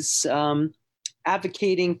CalBike is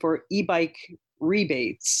advocating for e-bike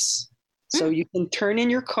rebates. So you can turn in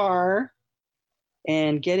your car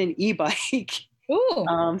and get an e-bike.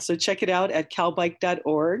 Ooh. So check it out at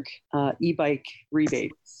calbike.org, e-bike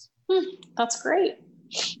rebates. That's great.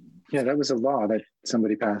 Yeah, that was a law that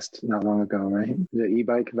somebody passed not long ago, right? The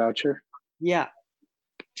e-bike voucher. Yeah.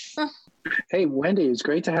 Hey, Wendy, it's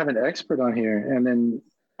great to have an expert on here. And then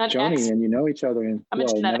Joni, and you know each other in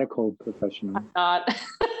medical professional. I'm not.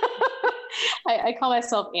 I call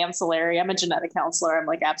myself ancillary. I'm a genetic counselor. I'm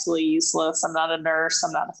like absolutely useless. I'm not a nurse.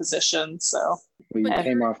 I'm not a physician. So you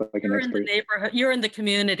came off like an expert. In the neighborhood. You're in the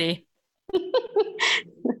community.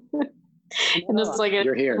 And it's like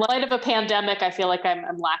in light of a pandemic, I feel like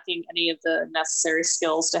I'm lacking any of the necessary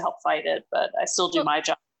skills to help fight it. But I still do my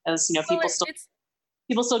job, as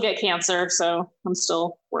people still get cancer, so I'm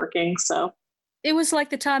still working. So. It was like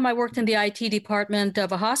the time I worked in the IT department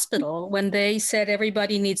of a hospital when they said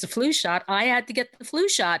everybody needs a flu shot. I had to get the flu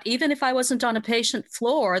shot. Even if I wasn't on a patient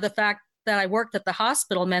floor, the fact that I worked at the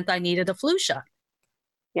hospital meant I needed a flu shot.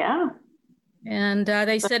 Yeah. And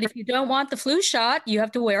they said, if you don't want the flu shot, you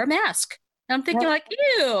have to wear a mask. And I'm thinking like,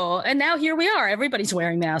 ew. And now here we are. Everybody's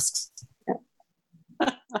wearing masks.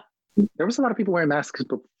 There was a lot of people wearing masks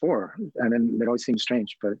before, and then it always seemed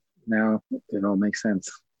strange, but now it all makes sense.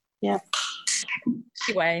 Yeah.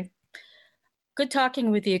 Anyway, good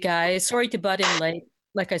talking with you guys. Sorry to butt in late,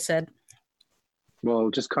 like I said. Well,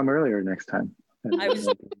 just come earlier next time. I was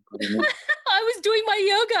doing my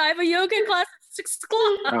yoga. I have a yoga class at 6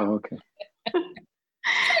 o'clock. Oh, okay.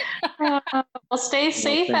 Well, stay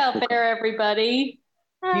safe out there, everybody.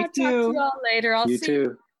 You too. Talk to you all later. I'll see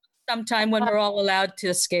you sometime when we're all allowed to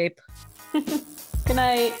escape. Good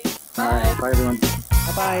night. All right. Bye, everyone.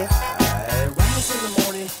 Bye-bye. I rise in the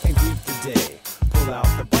morning and greet the day. Pull out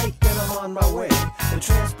the bike and I'm on my way. The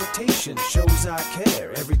transportation shows I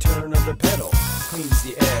care. Every turn of the pedal cleans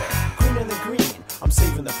the air. Greener than green, I'm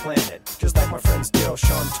saving the planet. Just like my friends Dale,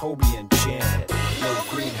 Sean, Toby, and Janet. No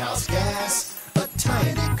greenhouse gas, a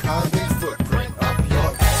tiny carbon footprint up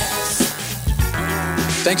your ass.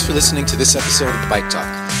 Thanks for listening to this episode of Bike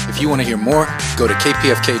Talk. If you want to hear more, go to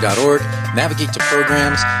kpfk.org, navigate to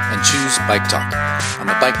programs, and choose Bike Talk. On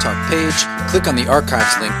the Bike Talk page, click on the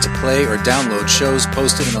archives link to play or download shows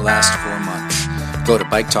posted in the last 4 months. Go to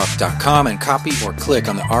biketalk.com and copy or click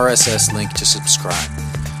on the RSS link to subscribe.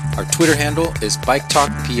 Our Twitter handle is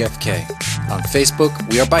BikeTalkPFK. On Facebook,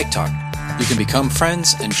 we are Bike Talk. You can become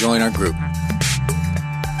friends and join our group.